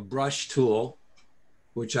a brush tool,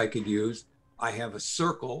 which I could use. I have a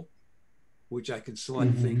circle, which I can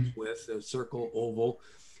select things with, a circle, oval,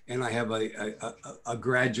 and I have a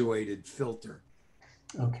graduated filter.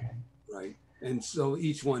 Okay. Right. And so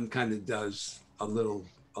each one kind of does a little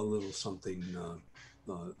something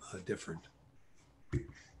different.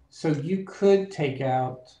 So you could take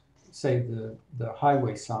out, say, the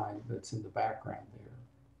highway sign that's in the background there.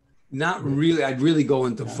 Not really. I'd really go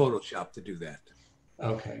into Photoshop to do that.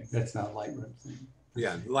 Okay, that's not a Lightroom thing.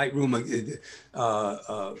 Yeah, Lightroom.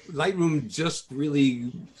 Lightroom just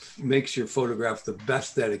really makes your photograph the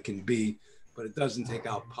best that it can be, but it doesn't take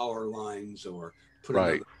out power lines or put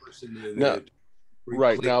another person in it.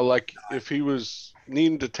 Right now, like if he was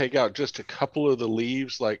needing to take out just a couple of the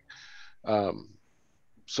leaves, like,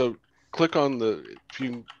 so click on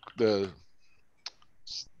that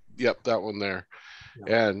one there,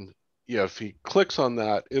 and if he clicks on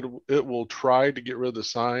that, it will try to get rid of the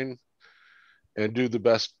sign and do the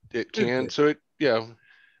best it can. So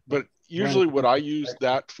but usually what I use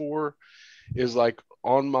that for is like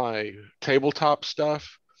on my tabletop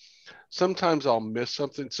stuff. Sometimes I'll miss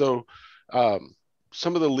something. So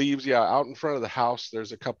some of the leaves, out in front of the house,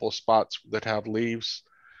 there's a couple of spots that have leaves.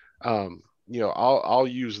 I'll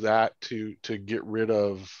use that to get rid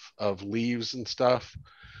of leaves and stuff.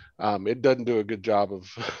 It doesn't do a good job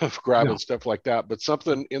of grabbing stuff like that, but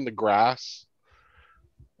something in the grass.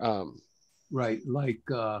 Right, like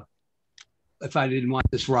if I didn't want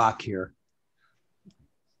this rock here.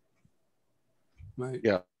 Right.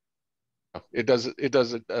 Yeah. It does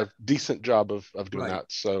a decent job of doing that.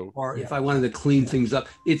 So, or if I wanted to clean things up,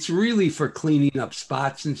 it's really for cleaning up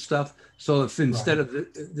spots and stuff. So if instead of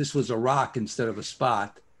this was a rock instead of a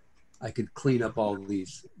spot, I could clean up all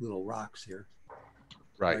these little rocks here.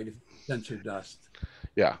 Right. Sensor dust.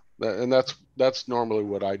 Yeah, and that's normally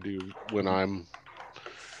what I do when I'm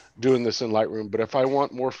doing this in Lightroom. But if I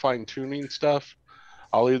want more fine tuning stuff,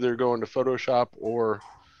 I'll either go into Photoshop, or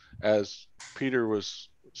as Peter was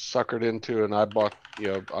suckered into, and I bought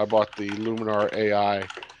the Luminar AI.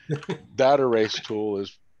 That erase tool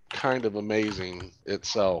is kind of amazing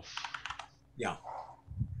itself. Yeah.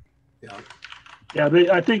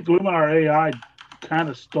 I think Luminar AI kind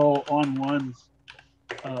of stole ON1's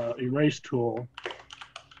erase tool.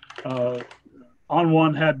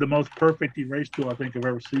 ON1 had the most perfect erase tool I think I've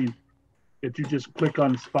ever seen. If you just click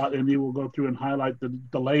on the spot and you will go through and highlight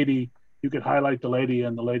the lady, you could highlight the lady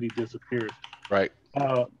and the lady disappears. Right.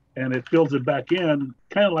 And it fills it back in,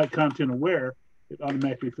 kind of like Content Aware. It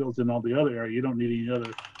automatically fills in all the other area. You don't need any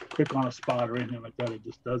other click on a spot or anything like that. It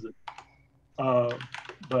just does it.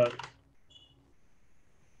 But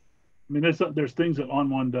I mean, there's things that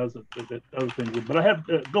ON1 does that other things. But I have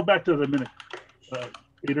go back to the minute,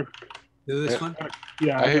 Peter. Do this one?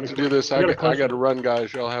 Yeah. I hate to do this. I got to run,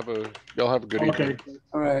 guys. Y'all have a good evening.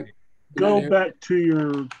 All right. Go back to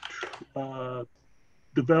your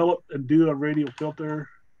develop and do a radio filter.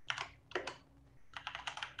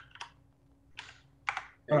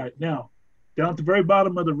 All right, now down at the very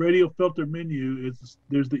bottom of the radio filter menu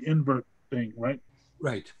there's the invert thing, right?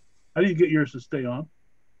 Right. How do you get yours to stay on?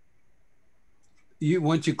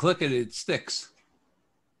 Once you click it, it sticks.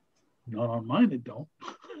 Not on mine, it don't.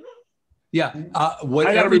 Yeah. I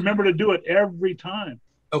got to remember to do it every time.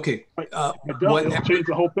 Okay. I don't. It'll change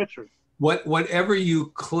the whole picture. Whatever you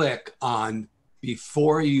click on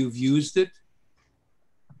before you've used it,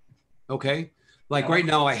 okay? Like right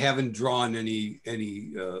now, I haven't drawn any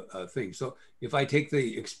thing. So if I take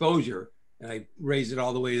the exposure and I raise it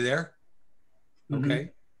all the way there,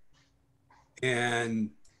 okay? And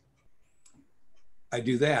I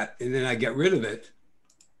do that, and then I get rid of it,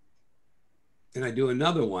 and I do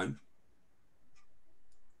another one.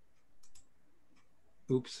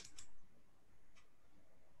 Oops.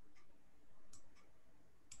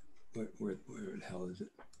 Where the hell is it?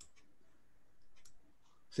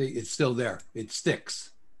 See, it's still there. It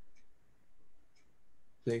sticks.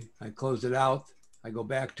 See, I close it out. I go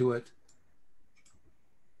back to it.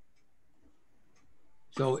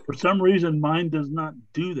 So for some reason, mine does not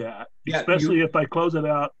do that, especially if I close it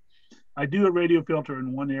out. I do a radio filter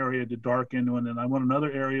in one area to darken, and then I want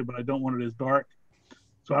another area, but I don't want it as dark.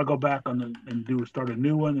 So I'll go back on and start a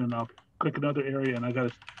new one, and I'll click another area, and I got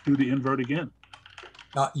to do the invert again.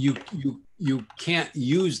 You can't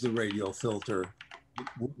use the radial filter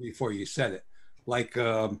before you set it. Like,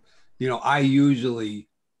 you know, I usually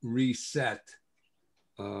reset,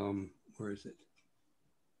 where is it?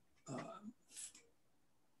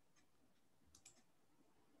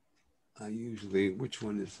 I usually, which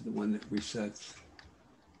one is the one that resets?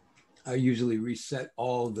 I usually reset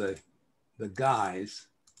all the guys.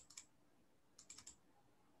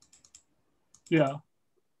 Yeah.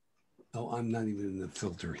 Oh, I'm not even in the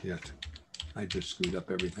filter yet. I just screwed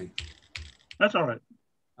up everything. That's all right.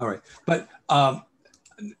 All right. But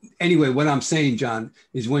anyway, what I'm saying, John,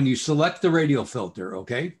 is when you select the radial filter,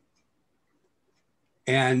 okay?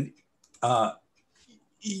 And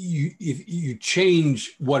if you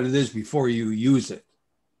change what it is before you use it,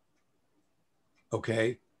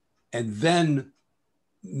 okay? And then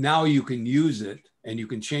now you can use it and you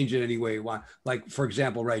can change it any way you want. Like, for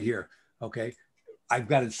example, right here, okay? I've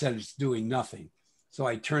got it set, it's doing nothing. So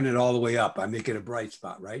I turn it all the way up. I make it a bright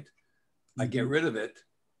spot, right? I get rid of it.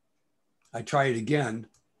 I try it again.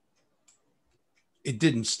 It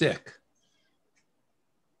didn't stick,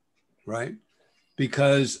 right?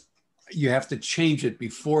 Because you have to change it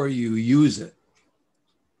before you use it,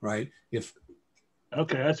 right?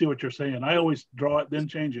 Okay, I see what you're saying. I always draw it, then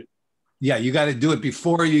change it. Yeah, you got to do it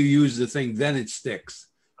before you use the thing, then it sticks.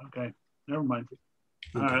 Okay, never mind.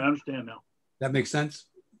 Okay. All right, I understand now. That makes sense?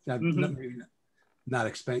 Maybe not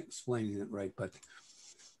explaining it right, but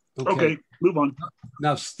okay, move on.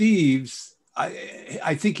 Now, Steve's,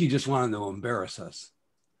 I think he just wanted to embarrass us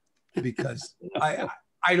because I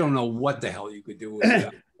don't know what the hell you could do with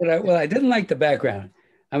it. Well, I didn't like the background.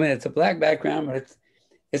 I mean, it's a black background, but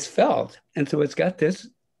it's felt, and so it's got this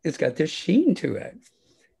sheen to it.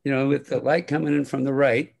 You know, with the light coming in from the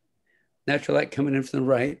right, natural light coming in from the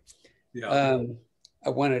right. Yeah. I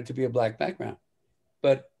wanted it to be a black background,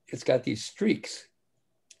 but it's got these streaks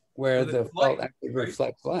where the felt actually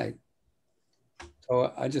reflects light.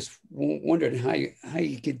 So I just wondered how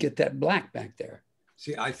you could get that black back there.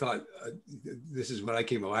 See, I thought this is what I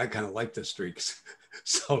came up with. I kind of like the streaks,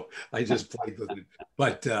 so I just played with it.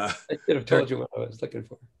 But I should have told you what I was looking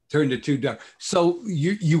for. Turned it too dark. So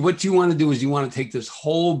what you want to do is you want to take this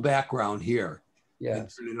whole background here, and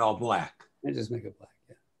turn it all black. And just make it black,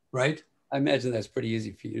 yeah. Right? I imagine that's pretty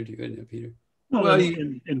easy for you to do, isn't it, Peter? Well,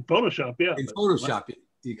 in Photoshop, yeah. In Photoshop,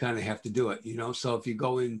 you kind of have to do it, you know. So if you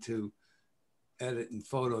go into edit in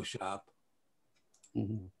Photoshop,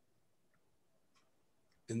 and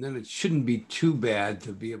then it shouldn't be too bad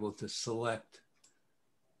to be able to select.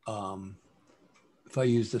 If I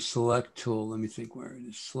use the select tool, let me think where it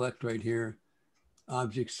is. Select right here,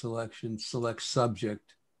 object selection, select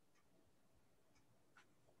subject.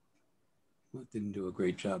 Well, it didn't do a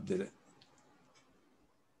great job, did it?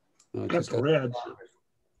 No, got the red.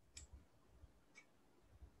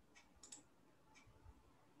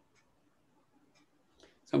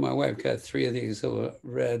 So my wife got 3 of these little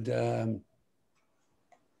red,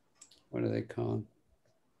 what are they called?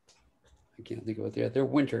 I can't think of what they are. They're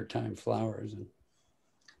wintertime flowers. And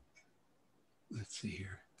let's see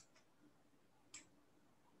here.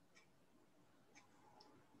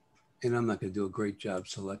 And I'm not going to do a great job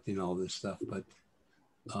selecting all this stuff, but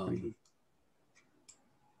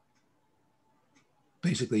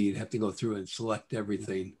basically you'd have to go through and select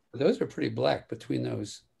everything. Those are pretty black between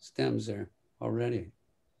those stems there already.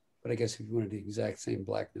 But I guess if you wanted the exact same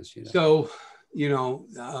blackness, you know. So, you know,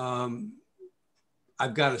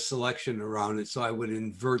 I've got a selection around it, so I would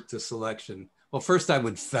invert the selection. Well, first I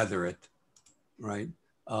would feather it, right?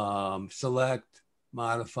 Select,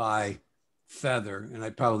 modify, feather, and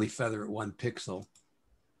I'd probably feather it 1 pixel,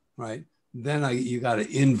 right? Then you got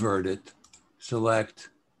to invert it, select,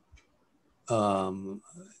 select,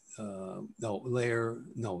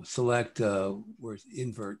 where's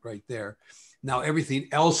invert right there. Now everything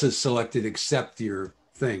else is selected except your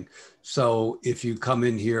thing. So if you come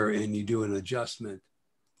in here and you do an adjustment,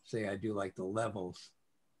 say I do like the levels.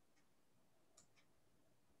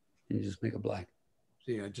 You just make it black.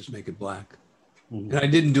 See, I just make it black. And I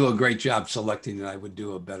didn't do a great job selecting it. I would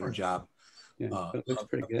do a better job it looks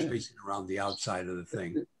pretty good. tracing around the outside of the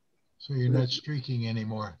thing. So you're not streaking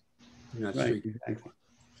anymore. You're not right, streaking. exactly.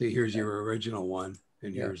 See, here's your original one,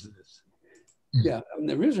 and here's this. Yeah, I mean,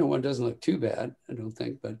 the original one doesn't look too bad, I don't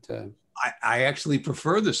think, but I actually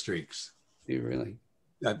prefer the streaks. do you really?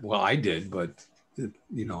 Well, I did, but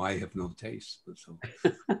you know, I have no taste. So,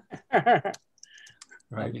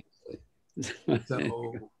 right.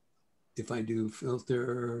 So if I do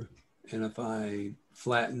filter, and if I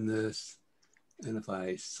flatten this, and if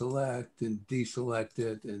I select and deselect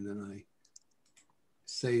it, and then I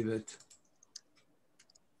save it,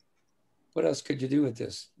 What else could you do with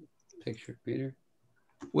this picture, Peter?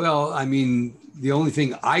 Well, I mean, the only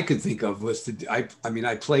thing I could think of was I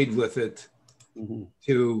played with it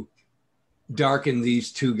to darken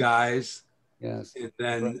these two guys. Yes. And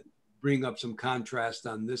then bring up some contrast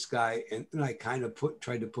on this guy. And I kind of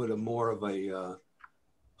tried to put a more of a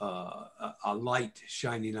light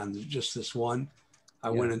shining on just this one. I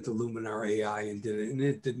went into Luminar AI and did it, and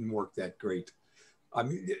it didn't work that great. I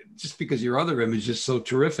mean, just because your other image is so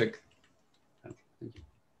terrific.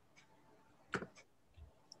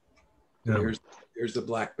 Yeah. Here's the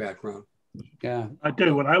black background. Yeah. I tell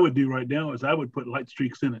you what I would do right now is I would put light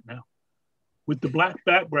streaks in it now. With the black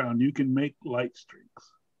background, you can make light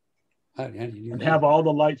streaks. How do you do and that? have all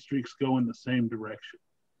the light streaks go in the same direction.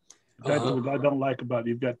 That's what I don't like about it.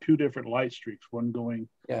 You've got two different light streaks, one going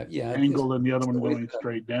angled and the other one going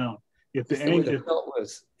straight down. If the angle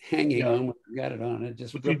was hanging on when you got it on, it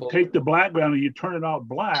just. If you take the background and you turn it out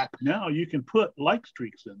black, now you can put light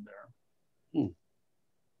streaks in there.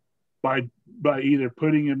 By either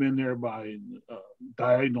putting them in there by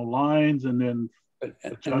diagonal lines and then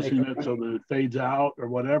adjusting it so that it fades out or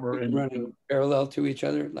whatever, and running parallel to each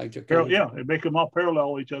other, like and make them all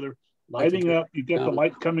parallel to each other. Lighting up, you get the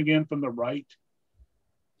light coming in from the right,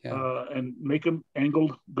 and make them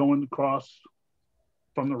angled going across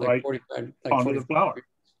from the right 45, onto the flower.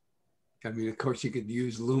 I mean, of course, you could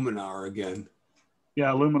use Luminar again. Yeah,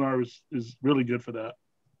 Luminar is really good for that.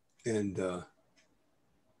 And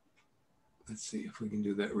let's see if we can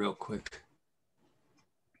do that real quick.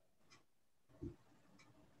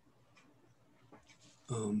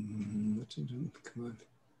 Come on.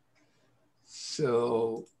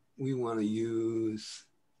 So we want to use,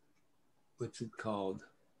 what's it called?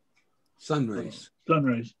 Sun rays. Sun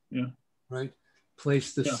rays, yeah. Right?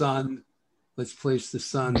 Place the sun. Let's place the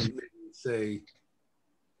sun, say,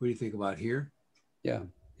 what do you think about here? Yeah,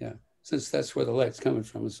 yeah. Since that's where the light's coming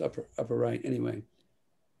from, it's upper right anyway.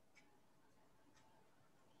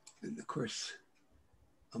 And of course,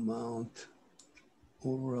 amount,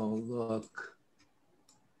 overall look,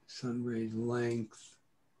 sun rays length.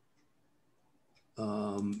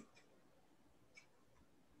 I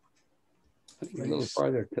think a little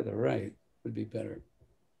farther to the right would be better.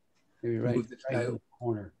 Maybe right in the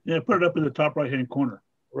corner. Yeah, put it up in the top right-hand corner.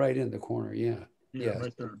 Right in the corner, yeah. Yeah,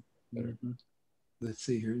 right there. Let's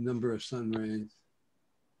see here, number of sun rays.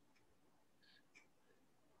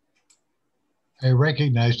 I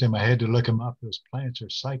recognized him. I had to look him up. Those plants are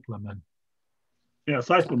cyclamen. Yeah,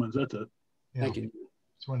 cyclamens, that's it. Yeah. Thank you.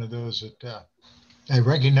 It's one of those that I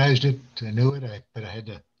recognized it. I knew it, but I had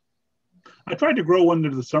to. I tried to grow one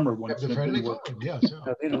into the summer once. The friendly cold, yeah. So.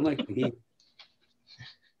 No, they don't like the heat.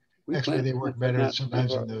 Actually, they work better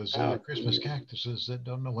sometimes than those Christmas cactuses that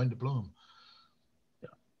don't know when to bloom. Yeah.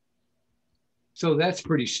 So that's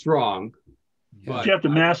pretty strong. But you have to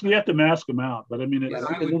mask them out. But I mean, it's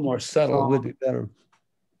a little more subtle would be better.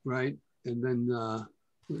 Right. And then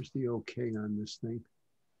where's the OK on this thing?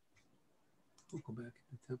 We'll go back to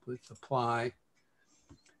the templates, apply.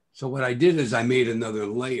 So what I did is I made another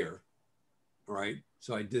layer, right?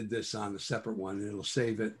 So I did this on a separate one, and it'll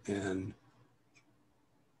save it. And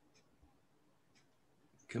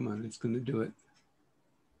come on, it's going to do it.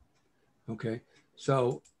 Okay.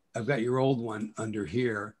 So I've got your old one under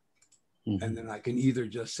here. And then I can either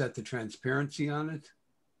just set the transparency on it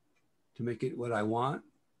to make it what I want,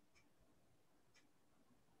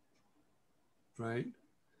 right?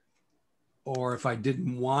 Or if I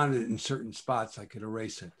didn't want it in certain spots, I could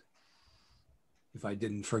erase it. If I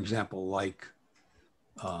didn't, for example, like,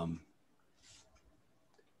 I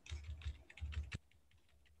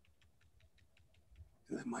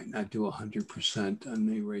might not do 100% on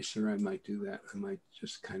the eraser. I might do that. I might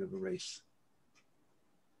just kind of erase.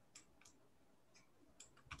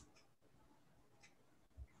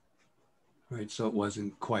 Right, so it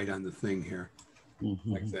wasn't quite on the thing here,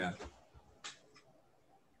 like that.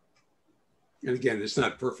 And again, it's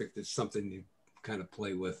not perfect. It's something you kind of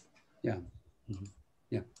play with. Yeah,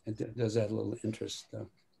 yeah, it does add a little interest, though.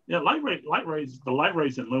 Yeah, the light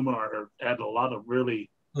rays in Luminar add a lot of really.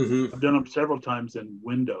 I've done them several times in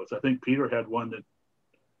Windows. I think Peter had one that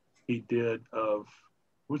he did of,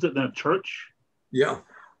 was it in a church? Yeah.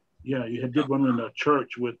 Yeah, you did one in a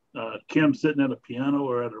church with Kim sitting at a piano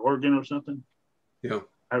or at an organ or something. Yeah.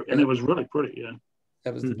 And it was really pretty, yeah.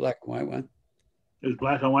 That was the black and white one? It was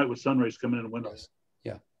black and white with sun rays coming in the windows.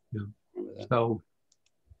 Yeah. So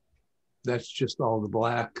that's just all the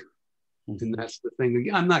black. And that's the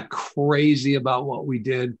thing. I'm not crazy about what we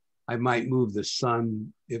did. I might move the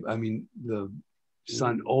sun, the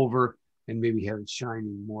sun over and maybe have it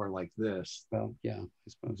shining more like this. Well, yeah, I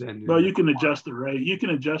suppose. Then, Well, you can adjust the ray. You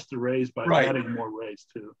can adjust the rays by Right. adding more rays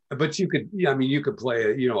too. but you could, yeah, I mean, you could play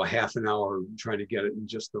it, a half an hour trying to get it in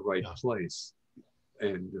just the right place.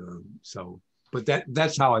 And but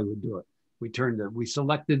that's how I would do it. We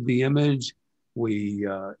selected the image, we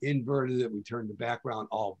inverted it, we turned the background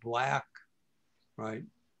all black, right?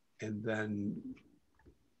 And then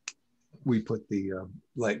we put the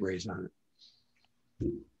light rays on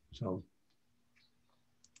it. So.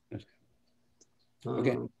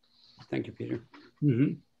 Okay. Thank you, Peter.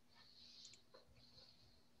 Mm-hmm.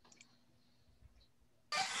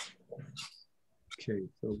 Okay,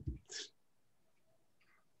 so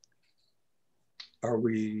are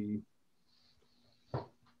we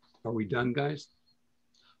done, guys?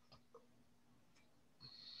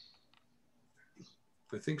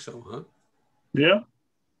 I think so, huh? Yeah.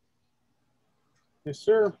 Yes,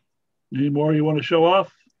 sir. Any more you want to show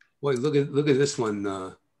off? Boy, look at this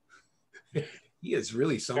one. He is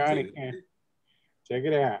really something. Check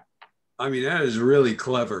it out. I mean, that is really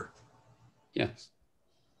clever. Yes.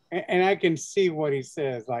 And I can see what he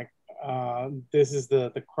says. Like, this is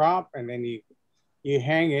the crop, and then you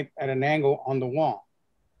hang it at an angle on the wall,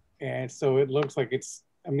 and so it looks like it's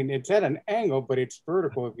at an angle, but it's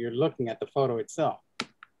vertical if you're looking at the photo itself.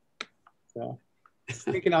 So it's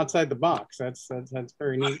thinking outside the box. That's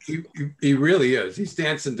very neat. He really is. He's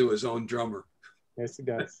dancing to his own drummer. Yes, he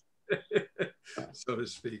does. So to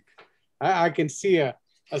speak. I can see a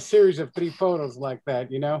series of 3 photos like that,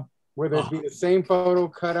 whether it be the same photo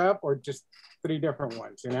cut up or just 3 different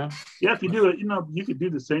ones, Yeah, if you do it, you could do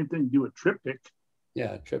the same thing, do a triptych.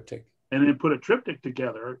 Yeah, triptych. And then put a triptych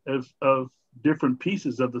together of different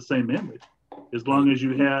pieces of the same image, as long as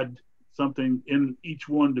you had something in each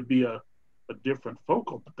one to be a different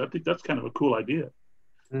focal. I think that's kind of a cool idea.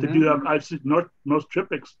 To do that, I've seen most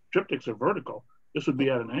triptychs are vertical. This would be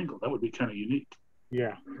at an angle. That would be kind of unique.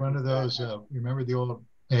 Yeah. One of those, you remember the old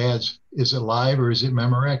ads, is it live or is it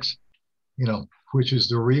Memorex? Which is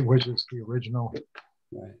the original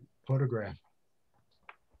photograph.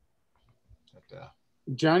 But,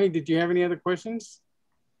 Johnny, did you have any other questions?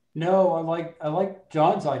 No, I like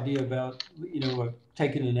John's idea about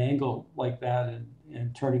taking an angle like that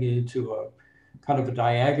and turning it into a kind of a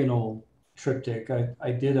diagonal triptych.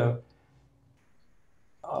 I did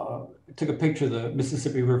took a picture of the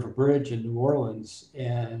Mississippi River Bridge in New Orleans,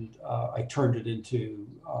 and I turned it into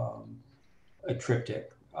a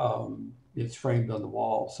triptych. It's framed on the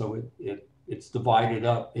wall, so it's divided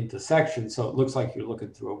up into sections, so it looks like you're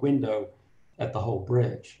looking through a window at the whole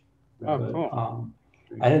bridge. Oh, But, cool.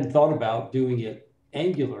 I hadn't thought about doing it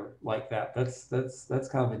angular like that. That's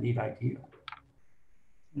kind of a neat idea.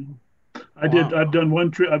 I've done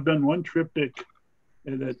one triptych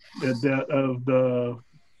of the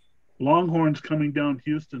Longhorns coming down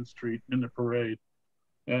Houston Street in the parade,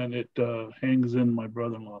 and it hangs in my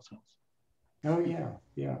brother-in-law's house. Oh yeah.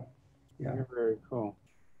 Very cool.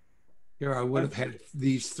 Here, I would have had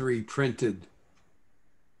these 3 printed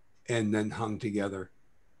and then hung together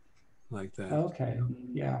like that. Okay.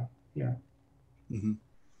 Yeah. Mm-hmm.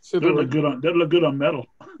 So that'd look good on metal.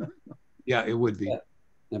 Yeah, it would be.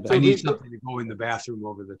 Yeah. I need something to go in the bathroom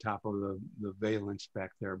over the top of the valence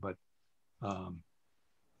back there, but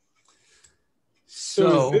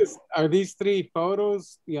so are these 3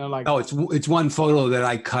 photos? No, it's one photo that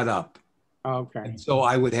I cut up. Okay. And so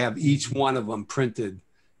I would have each one of them printed.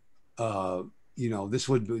 This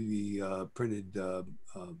would be printed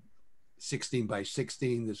 16 by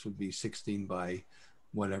 16. This would be 16 by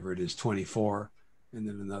whatever it is, 24, and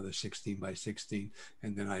then another 16 by 16.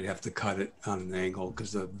 And then I'd have to cut it on an angle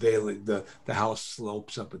because the house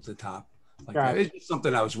slopes up at the top. Like that. It's just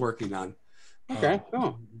something I was working on. Okay,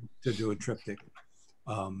 cool. To do a triptych.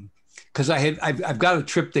 Because I've got a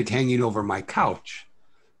triptych hanging over my couch.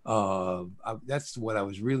 That's what I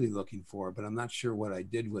was really looking for, but I'm not sure what I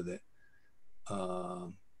did with it.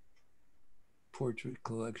 Portrait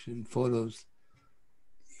collection, photos,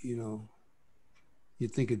 you'd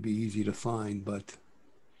think it'd be easy to find, but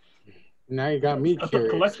now you got me I thought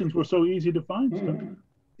curious. collections were so easy to find. Mm-hmm.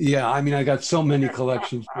 Yeah, I mean, I got so many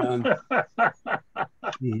collections done.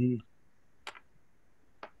 Mm-hmm.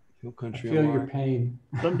 No I Country feel Alarm. your pain.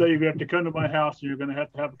 Someday you're going to have to come to my house, and you're going to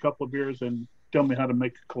have a couple of beers and tell me how to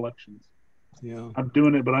make collections. Yeah, I'm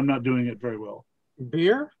doing it, but I'm not doing it very well.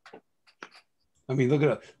 Beer? I mean, look at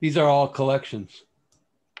it. These are all collections,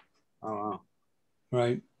 Oh, wow.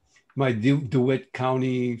 right? My DeWitt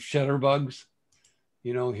County shutterbugs.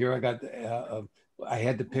 Here I got. I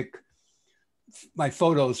had to pick my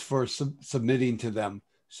photos for submitting to them.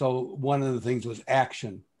 So one of the things was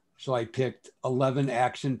action. So I picked 11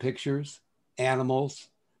 action pictures, animals.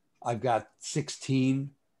 I've got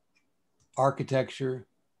 16 architecture.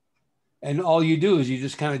 And all you do is you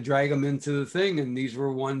just kind of drag them into the thing. And these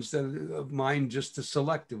were ones that of mine just to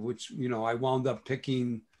selective, which, you know, I wound up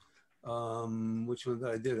picking, which one did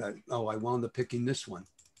I did? I wound up picking this one.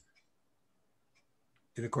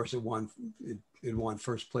 And of course it won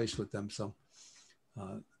first place with them. So,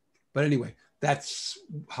 but anyway, that's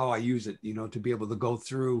how I use it, you know, to be able to go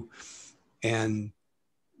through and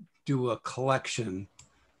do a collection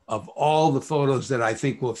of all the photos that I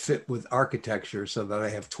think will fit with architecture, so that I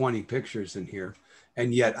have 20 pictures in here.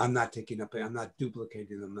 And yet I'm not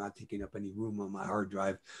duplicating them, not taking up any room on my hard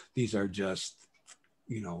drive. These are just,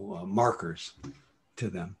 you know, markers to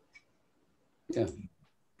them. Yeah.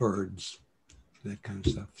 Birds, that kind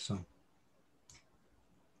of stuff. So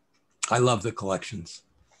I love the collections.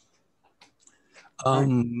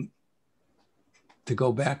 To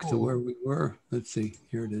go back to where we were, let's see,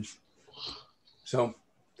 here it is. So,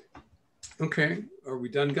 okay, are we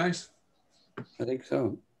done, guys? I think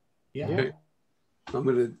so. Yeah. Okay. I'm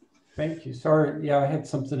gonna. Thank you. Sorry, yeah, I had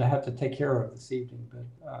something I have to take care of this evening, but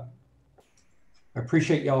I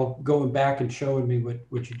appreciate y'all going back and showing me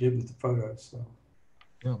what you did with the photos. So.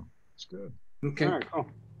 Yeah, it's good. Okay. All right, cool.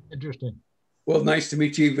 Interesting. Well, nice to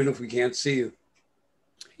meet you, even if we can't see you.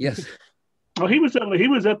 Yes. Oh, he was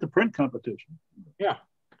at the print competition. Yeah.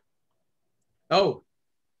 Oh.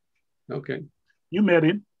 Okay. You met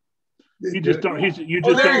him. You just don't. You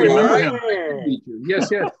Oh, just there don't you are. remember him.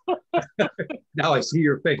 Yes, yes. Now I see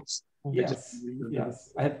your face. Yes.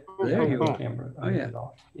 Yes. There you go. Camera. Oh, yeah.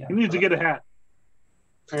 Yeah. He needs to get a hat.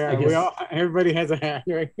 Yeah, everybody has a hat,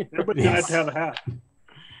 right? Everybody has to have a hat.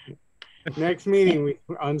 Next meeting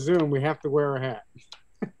on Zoom, we have to wear a hat.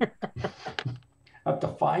 I have to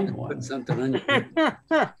find one. Put something on your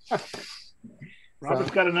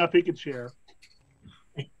Robert's got enough he could share.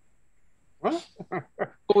 What?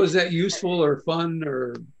 Was that useful or fun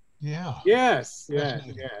or? Yeah. Yes. Yeah,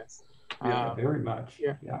 Very much.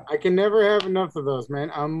 Yeah. Yeah. I can never have enough of those,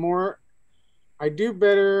 man. I do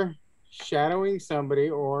better shadowing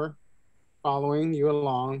somebody or following you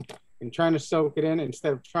along and trying to soak it in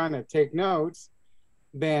instead of trying to take notes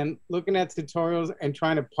than looking at tutorials and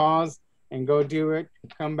trying to pause and go do it,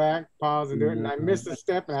 come back, pause and do it. And I miss a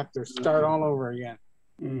step and I have to start all over again.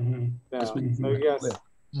 Mm-hmm. So yes.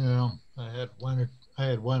 Yeah. I had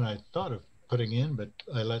one I thought of putting in, but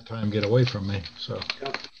I let time get away from me. So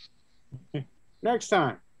Next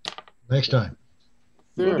time. next time.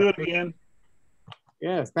 We'll do it again.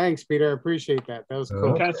 Yes, thanks, Peter. I appreciate that. That was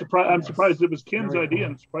cool. Kind of surprised. I'm surprised it was Ken's idea.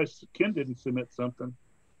 I'm surprised Ken didn't submit something.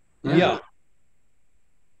 Yeah.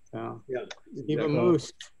 So Yeah. keep it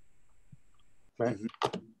loose. But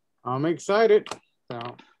I'm excited. So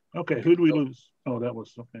Okay, who do we lose? Oh, that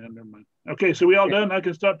was okay. Never mind. Okay, so we all done. I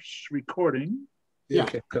can stop recording. Yeah.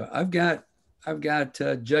 Okay. So I've got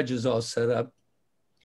judges all set up.